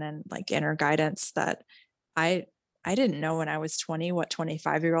intuition and like inner guidance that I I didn't know when I was 20 what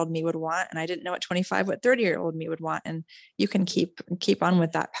 25-year-old me would want, and I didn't know at 25 what 30-year-old me would want. And you can keep on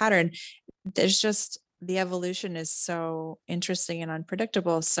with that pattern. There's just the evolution is so interesting and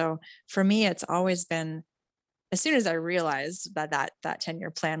unpredictable. So for me, it's always been, as soon as I realized that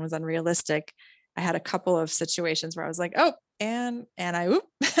 10-year plan was unrealistic, I had a couple of situations where I was like, oh, and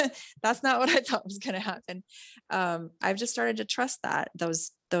that's not what I thought was going to happen. I've just started to trust that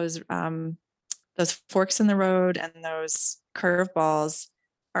those forks in the road and those curveballs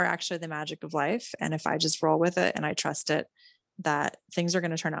are actually the magic of life. And if I just roll with it and I trust it, that things are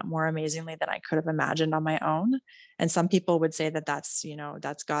going to turn out more amazingly than I could have imagined on my own. And some people would say that that's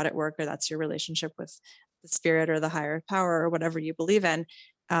God at work, or that's your relationship with the spirit or the higher power or whatever you believe in.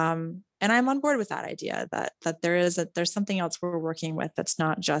 And I'm on board with that idea that there's something else we're working with that's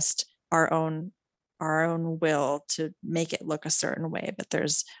not just our own will to make it look a certain way, but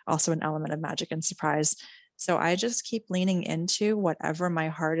there's also an element of magic and surprise. So I just keep leaning into whatever my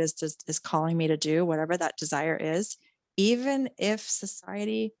heart is calling me to do, whatever that desire is, even if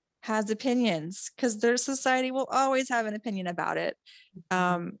society has opinions, because their society will always have an opinion about it.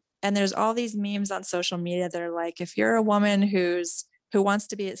 And there's all these memes on social media that are like, if you're a woman who wants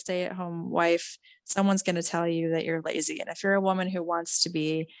to be a stay-at-home wife, someone's going to tell you that you're lazy. And if you're a woman who wants to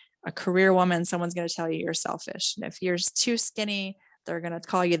be a career woman, someone's going to tell you you're selfish. And if you're too skinny, they're going to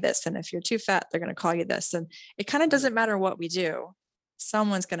call you this. And if you're too fat, they're going to call you this. And it kind of doesn't matter what we do.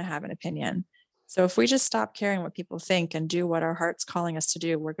 Someone's going to have an opinion. So if we just stop caring what people think and do what our heart's calling us to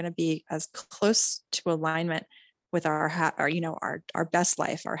do, we're going to be as close to alignment with our best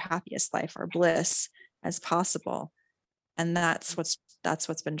life, our happiest life, our bliss as possible. And that's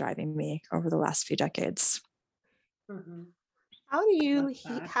what's been driving me over the last few decades. Mhm. How do you,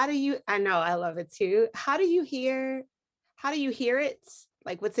 Love that. I know, I love it too. How do you hear it?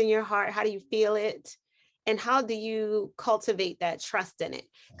 Like what's in your heart? How do you feel it? And how do you cultivate that trust in it?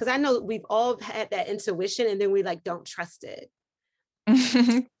 Because I know we've all had that intuition and then we like don't trust it.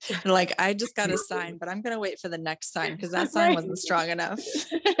 Like, I just got a sign, but I'm going to wait for the next sign because that sign wasn't strong enough.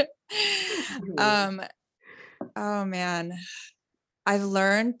 Oh man. I've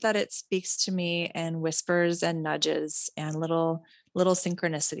learned that it speaks to me in whispers and nudges and little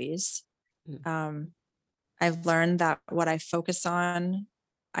synchronicities. I've learned that what I focus on,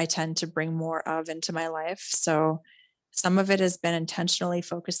 I tend to bring more of into my life. So some of it has been intentionally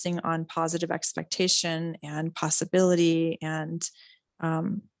focusing on positive expectation and possibility and,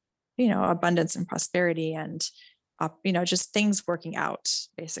 abundance and prosperity and, just things working out,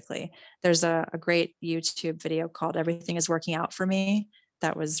 basically. There's a great YouTube video called Everything is Working Out for Me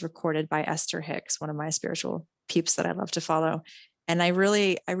that was recorded by Esther Hicks, one of my spiritual peeps that I love to follow. And I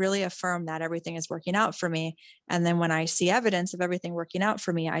really affirm that everything is working out for me. And then when I see evidence of everything working out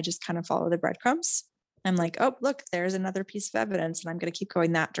for me, I just kind of follow the breadcrumbs. I'm like, oh, look, there's another piece of evidence, and I'm going to keep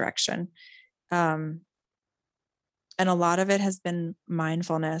going that direction. And a lot of it has been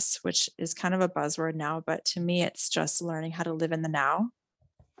mindfulness, which is kind of a buzzword now, but to me, it's just learning how to live in the now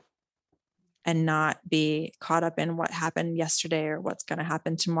and not be caught up in what happened yesterday or what's going to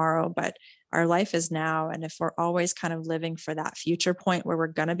happen tomorrow. But our life is now. And if we're always kind of living for that future point where we're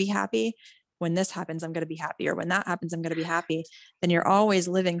going to be happy, when this happens, I'm going to be happy, or when that happens, I'm going to be happy, then you're always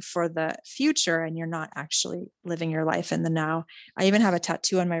living for the future and you're not actually living your life in the now. I even have a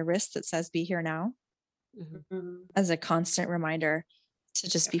tattoo on my wrist that says, "Be here now," as a constant reminder to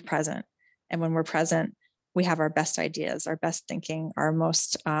just be present. And when we're present, we have our best ideas, our best thinking, our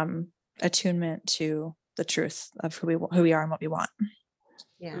most attunement to the truth of who we are and what we want.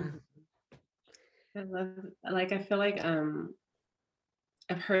 Yeah. I feel like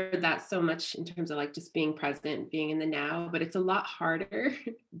I've heard that so much in terms of like just being present, being in the now, but it's a lot harder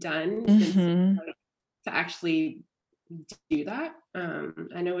done to actually do that.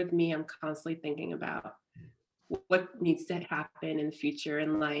 I know with me, I'm constantly thinking about what needs to happen in the future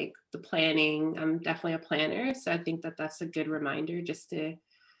and like the planning. I'm definitely a planner. So I think that that's a good reminder just to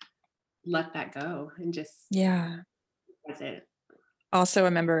let that go and just present. Also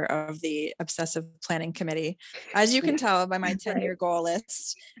a member of the obsessive planning committee, as you can tell by my 10-year goal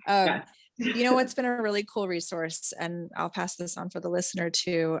list. You know what's been a really cool resource, and I'll pass this on for the listener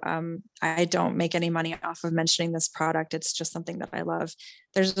too. I don't make any money off of mentioning this product. It's just something that I love.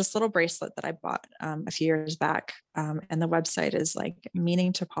 There's this little bracelet that I bought a few years back, and the website is like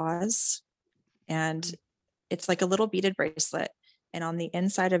Meaning to Pause, and it's like a little beaded bracelet. And on the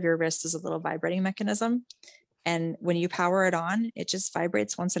inside of your wrist is a little vibrating mechanism. And when you power it on, it just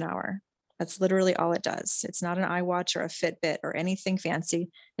vibrates once an hour. That's literally all it does. It's not an iWatch or a Fitbit or anything fancy.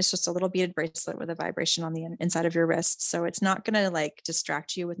 It's just a little beaded bracelet with a vibration on the inside of your wrist. So it's not going to like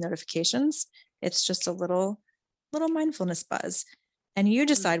distract you with notifications. It's just a little mindfulness buzz. And you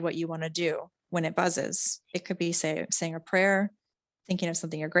decide what you want to do when it buzzes. It could be saying a prayer, thinking of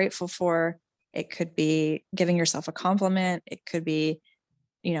something you're grateful for. It could be giving yourself a compliment. It could be,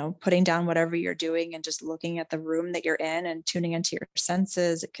 putting down whatever you're doing and just looking at the room that you're in and tuning into your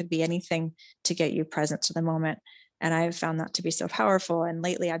senses. It could be anything to get you present to the moment. And I've found that to be so powerful. And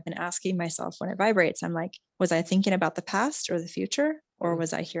lately I've been asking myself when it vibrates, I'm like, was I thinking about the past or the future, or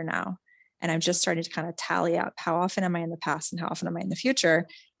was I here now? And I'm just starting to kind of tally up how often am I in the past and how often am I in the future?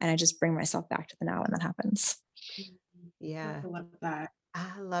 And I just bring myself back to the now when that happens. Yeah. I love that.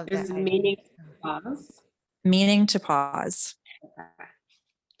 I love There's that. meaning to pause. Meaning to pause.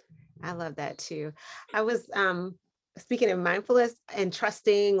 I love that too. I was speaking of mindfulness and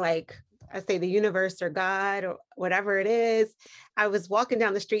trusting, like I say, the universe or God or whatever it is. I was walking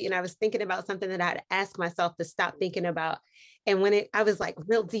down the street and I was thinking about something that I'd asked myself to stop thinking about. And when I was like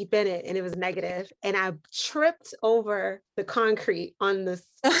real deep in it and it was negative, and I tripped over the concrete on the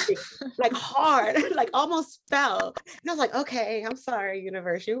street, like hard, like almost fell. And I was like, okay, I'm sorry,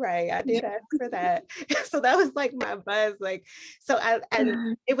 universe, you're right. I did ask for that. So that was like my buzz. Like, so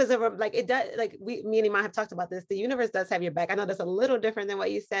and it was like, it does, like me and Iman have talked about this. The universe does have your back. I know that's a little different than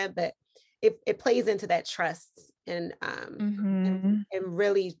what you said, but it plays into that trust and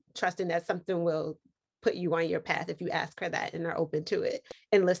really trusting that something will put you on your path if you ask her that and are open to it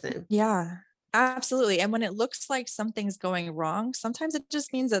and listen. Yeah, absolutely. And when it looks like something's going wrong, sometimes it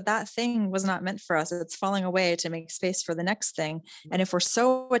just means that that thing was not meant for us. It's falling away to make space for the next thing. And if we're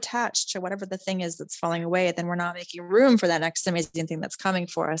so attached to whatever the thing is that's falling away, then we're not making room for that next amazing thing that's coming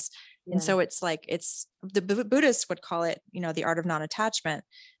for us. Yeah. And so it's like, it's the Buddhists would call it, the art of non-attachment.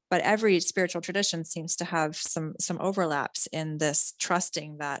 But every spiritual tradition seems to have some overlaps in this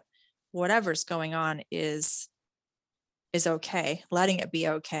trusting that whatever's going on is okay, letting it be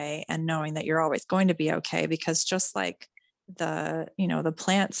okay, and knowing that you're always going to be okay. Because just like the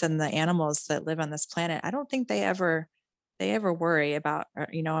plants and the animals that live on this planet, I don't think they ever worry about,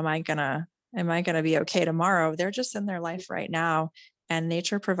 am I gonna be okay tomorrow? They're just in their life right now, and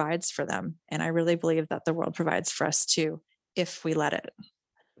nature provides for them. And I really believe that the world provides for us too, if we let it.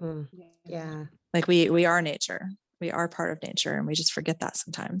 Yeah. Like we are nature. We are part of nature, and we just forget that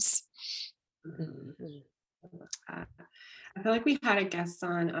sometimes. I feel like we had a guest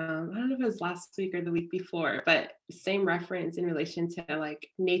on, I don't know if it was last week or the week before, but same reference in relation to like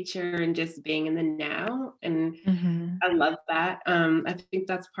nature and just being in the now. And I love that. I think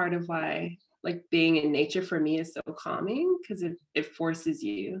that's part of why like being in nature for me is so calming, because it forces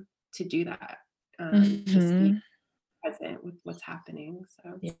you to do that. Just be present with what's happening.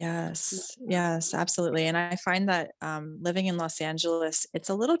 So yes, absolutely. And I find that living in Los Angeles, it's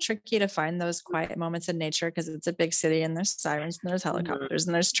a little tricky to find those quiet moments in nature, because it's a big city and there's sirens and there's helicopters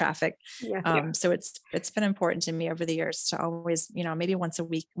and there's traffic. So it's been important to me over the years to always, maybe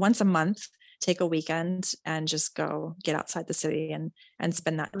once a month, take a weekend and just go get outside the city and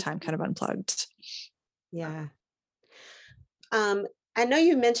spend that time kind of unplugged. Yeah. I know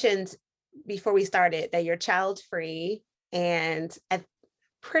you mentioned before we started that you're child free, and I'm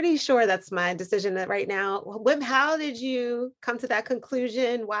pretty sure that's my decision right now. How did you come to that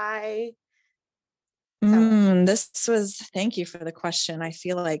conclusion? Why? Thank you for the question. I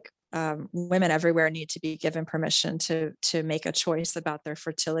feel like women everywhere need to be given permission to make a choice about their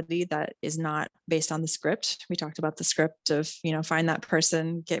fertility that is not based on the script. We talked about the script of, find that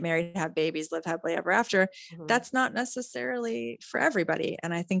person, get married, have babies, live happily ever after. That's not necessarily for everybody.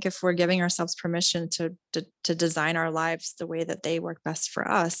 And I think if we're giving ourselves permission to design our lives the way that they work best for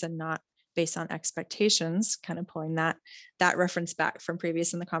us and not based on expectations, kind of pulling that reference back from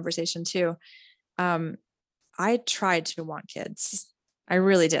previous in the conversation too. I tried to want kids. I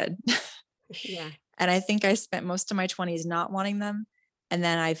really did. Yeah. And I think I spent most of my 20s not wanting them. And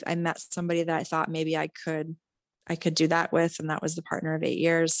then I met somebody that I thought maybe I could do that with. And that was the partner of 8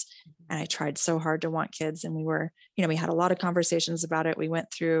 years. And I tried so hard to want kids. And we were, we had a lot of conversations about it. We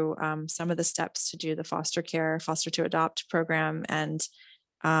went through some of the steps to do the foster to adopt program. And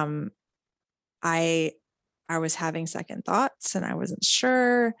I was having second thoughts and I wasn't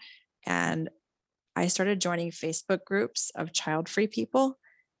sure. And I started joining Facebook groups of child-free people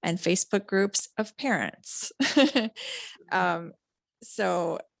and Facebook groups of parents. um,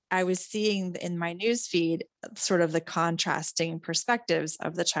 so I was seeing in my news feed sort of the contrasting perspectives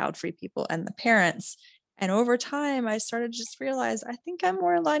of the child-free people and the parents. And over time, I started to just realize I think I'm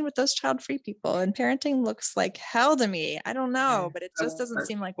more aligned with those child-free people, and parenting looks like hell to me. I don't know, but it just doesn't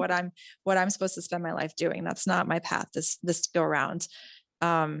seem like what I'm supposed to spend my life doing. That's not my path this go around.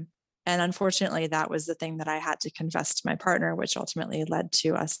 And unfortunately, that was the thing that I had to confess to my partner, which ultimately led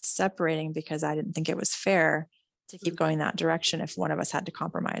to us separating, because I didn't think it was fair to keep going that direction if one of us had to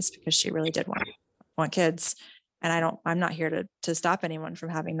compromise, because she really did want kids. And I'm not here to stop anyone from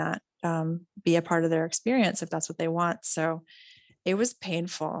having that be a part of their experience if that's what they want. So it was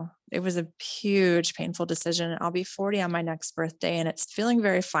painful. It was a huge, painful decision. I'll be 40 on my next birthday, and it's feeling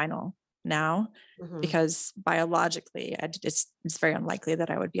very final now, because biologically it's very unlikely that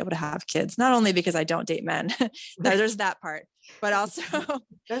I would be able to have kids, not only because I don't date men, there's that part, but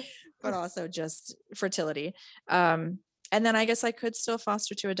also just fertility. And then I guess I could still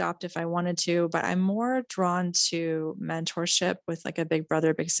foster to adopt if I wanted to, but I'm more drawn to mentorship with like a big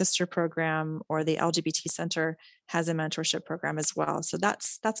brother, big sister program, or the LGBT Center has a mentorship program as well. So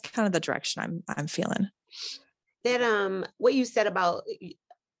that's kind of the direction I'm feeling. That what you said about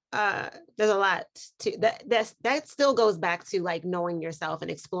there's a lot to that still goes back to like knowing yourself and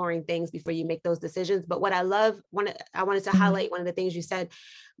exploring things before you make those decisions. But what I wanted to highlight one of the things you said.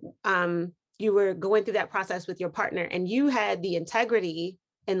 You were going through that process with your partner, and you had the integrity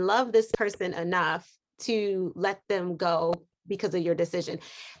and love this person enough to let them go because of your decision.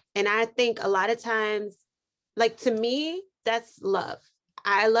 And I think a lot of times, like, to me, that's love.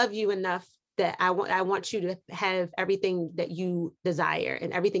 I love you enough that I want you to have everything that you desire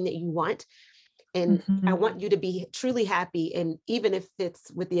and everything that you want. And I want you to be truly happy. And even if it's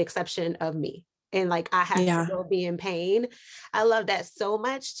with the exception of me, and like I have to go be in pain. I love that so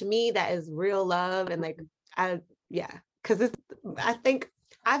much. To me, that is real love. And like, because I think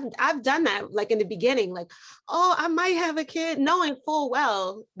I've done that like in the beginning, like, oh, I might have a kid, knowing full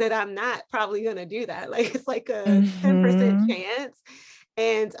well that I'm not probably gonna do that. Like it's like a 10% chance.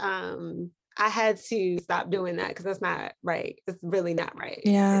 And I had to stop doing that because that's not right. It's really not right.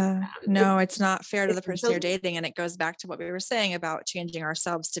 Yeah. No, it's not fair to the person you're dating. And it goes back to what we were saying about changing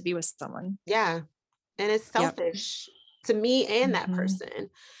ourselves to be with someone. Yeah. And it's selfish to me and that person.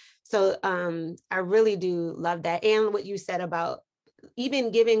 So I really do love that. And what you said about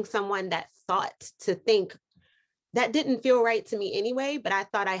even giving someone that thought to think that didn't feel right to me anyway, but I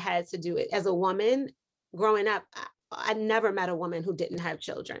thought I had to do it. As a woman growing up, I never met a woman who didn't have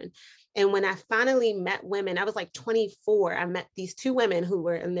children. And when I finally met women, I was like 24. I met these two women who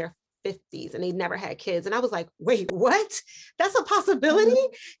were in their 50s and they never had kids. And I was like, wait, what? That's a possibility?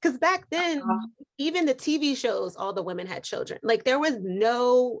 Because back then, even the TV shows, all the women had children. Like there was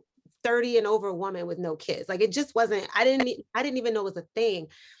no 30 and over woman with no kids. Like it just wasn't, I didn't even know it was a thing.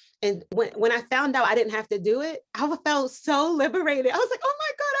 And when I found out I didn't have to do it, I felt so liberated. I was like, oh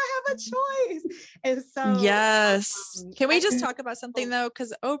my God, I have a choice. And so yes. Can we just talk about something though?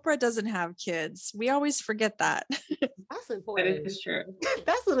 Because Oprah doesn't have kids. We always forget that. That's important. That is true.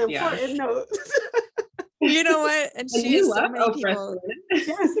 That's an important note. You know what? And she has so many people.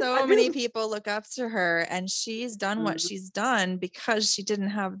 Yes, so many people look up to her, and she's done what she's done because she didn't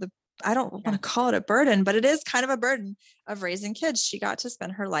have I don't want to call it a burden, but it is kind of a burden of raising kids. She got to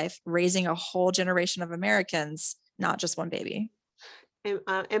spend her life raising a whole generation of Americans, not just one baby.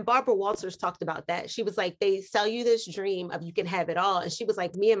 And Barbara Walters talked about that. She was like, they sell you this dream of you can have it all. And she was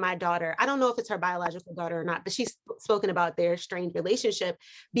like, me and my daughter, I don't know if it's her biological daughter or not, but she's spoken about their strained relationship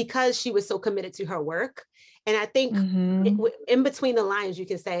because she was so committed to her work. And I think in between the lines, you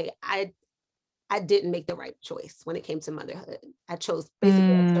can say, I didn't make the right choice when it came to motherhood. I chose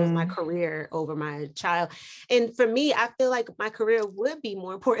my career over my child. And for me, I feel like my career would be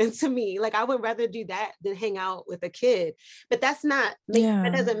more important to me. Like I would rather do that than hang out with a kid. But that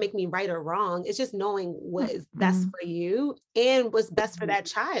doesn't make me right or wrong. It's just knowing what is best for you and what's best for that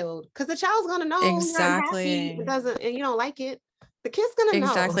child. Because the child's gonna know exactly. It doesn't, and you don't like it. The kid's gonna know.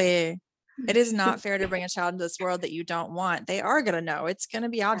 Exactly. It is not fair to bring a child into this world that you don't want. They are going to know. It's going to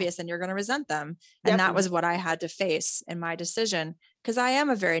be obvious and you're going to resent them. And that was what I had to face in my decision, because I am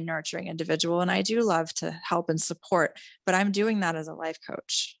a very nurturing individual and I do love to help and support, but I'm doing that as a life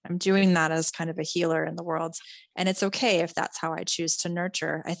coach. I'm doing that as kind of a healer in the world. And it's okay if that's how I choose to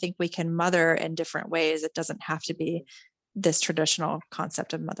nurture. I think we can mother in different ways. It doesn't have to be this traditional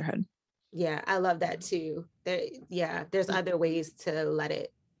concept of motherhood. Yeah, I love that too. There's other ways to let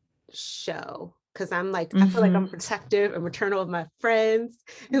it show. because I'm like, I feel like I'm protective and maternal of my friends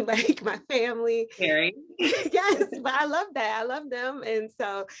and like my family. Very. Yes, but I love that. I love them. And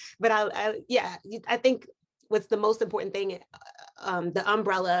so, but I think what's the most important thing, under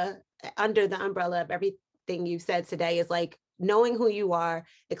the umbrella of everything you've said today is like knowing who you are,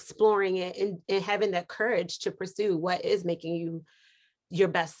 exploring it, and having that courage to pursue what is making you your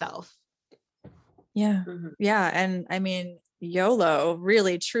best self. Yeah. Yeah. And I mean, YOLO,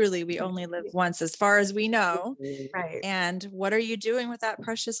 really, truly, we only live once as far as we know. Right. And what are you doing with that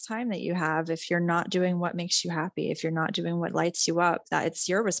precious time that you have? If you're not doing what makes you happy, if you're not doing what lights you up, that it's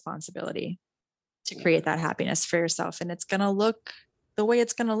your responsibility to create that happiness for yourself. And it's going to look the way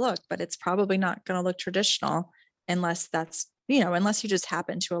it's going to look, but it's probably not going to look traditional unless unless you just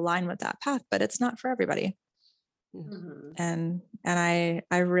happen to align with that path, but it's not for everybody. And I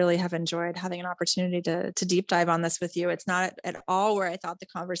really have enjoyed having an opportunity to deep dive on this with you. It's not at all where I thought the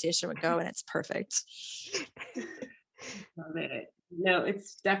conversation would go, and it's perfect. Love it. No,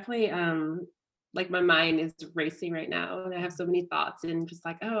 it's definitely like my mind is racing right now, and I have so many thoughts, and just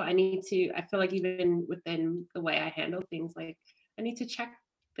like, I feel like even within the way I handle things, like I need to check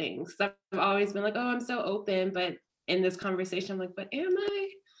things. I've always been like, I'm so open, but in this conversation, I'm like, but am I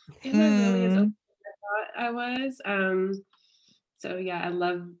really as open as I thought I was? So yeah, I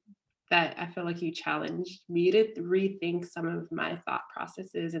love that. I feel like you challenged me to rethink some of my thought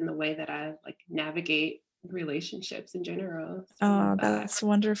processes and the way that I like navigate relationships in general. So that's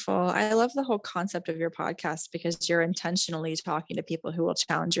wonderful. I love the whole concept of your podcast because you're intentionally talking to people who will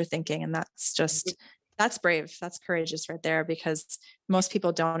challenge your thinking. And that's brave. That's courageous right there, because most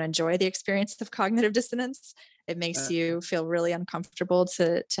people don't enjoy the experience of cognitive dissonance. It makes you feel really uncomfortable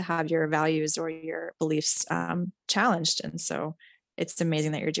to have your values or your beliefs challenged. And so it's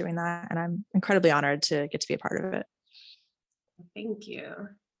amazing that you're doing that. And I'm incredibly honored to get to be a part of it. Thank you.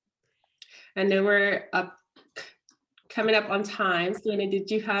 I know we're coming up on time. Selena, did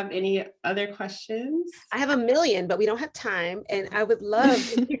you have any other questions? I have a million, but we don't have time. And I would love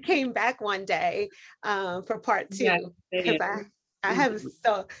if you came back one day for part 2. Because I have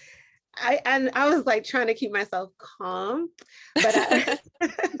I was like trying to keep myself calm, but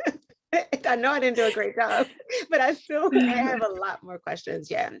I know I didn't do a great job, but I have a lot more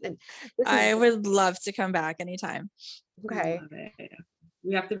questions. Yeah. And I would love to come back anytime. Okay.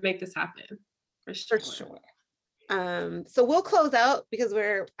 We have to make this happen for sure. So we'll close out because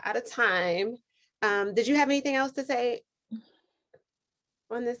we're out of time. Did you have anything else to say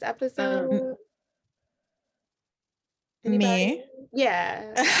on this episode? Anybody? Me?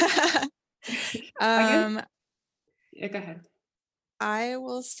 Yeah. Yeah, go ahead. I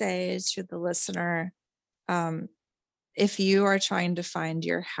will say to the listener, if you are trying to find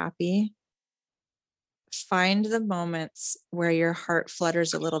your happy, find the moments where your heart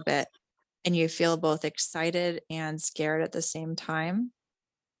flutters a little bit and you feel both excited and scared at the same time.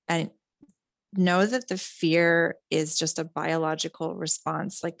 And know that the fear is just a biological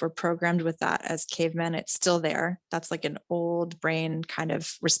response. Like we're programmed with that as cavemen. It's still there. That's like an old brain kind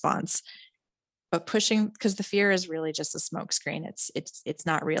of response. But pushing, because the fear is really just a smoke screen. It's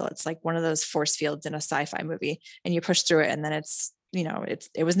not real. It's like one of those force fields in a sci-fi movie, and you push through it, and then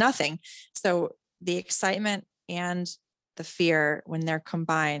it was nothing. So the excitement and the fear, when they're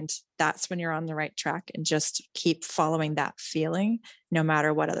combined, that's when you're on the right track, and just keep following that feeling, no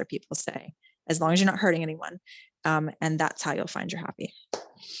matter what other people say, as long as you're not hurting anyone. And that's how you'll find your happy.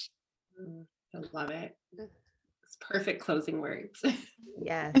 I love it. It's perfect closing words.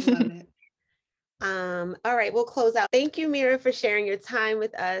 Yeah. Love it. All right, we'll close out. Thank you, Mira, for sharing your time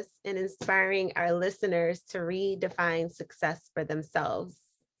with us and inspiring our listeners to redefine success for themselves.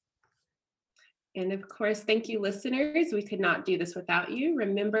 And of course, thank you, listeners. We could not do this without you.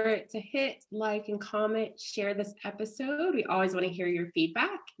 Remember to hit like and comment, share this episode. We always want to hear your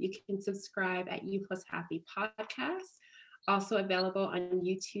feedback. You can subscribe at U+ Happy Podcast, also available on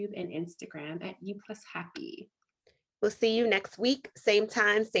YouTube and Instagram at U+ Happy. We'll see you next week, same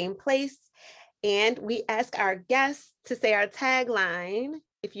time, same place. And we ask our guests to say our tagline,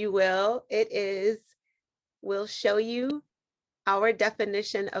 if you will. It is, we'll show you our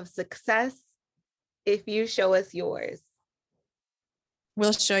definition of success if you show us yours.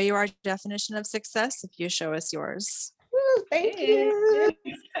 We'll show you our definition of success if you show us yours. Woo, thank you.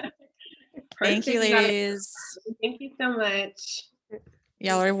 Thank you, ladies. Thank you so much.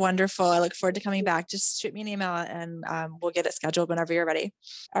 Y'all are wonderful. I look forward to coming back. Just shoot me an email and we'll get it scheduled whenever you're ready.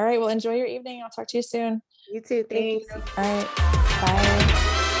 All right. Well, enjoy your evening. I'll talk to you soon. You too. Thank you. All right.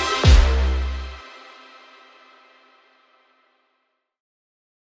 Bye.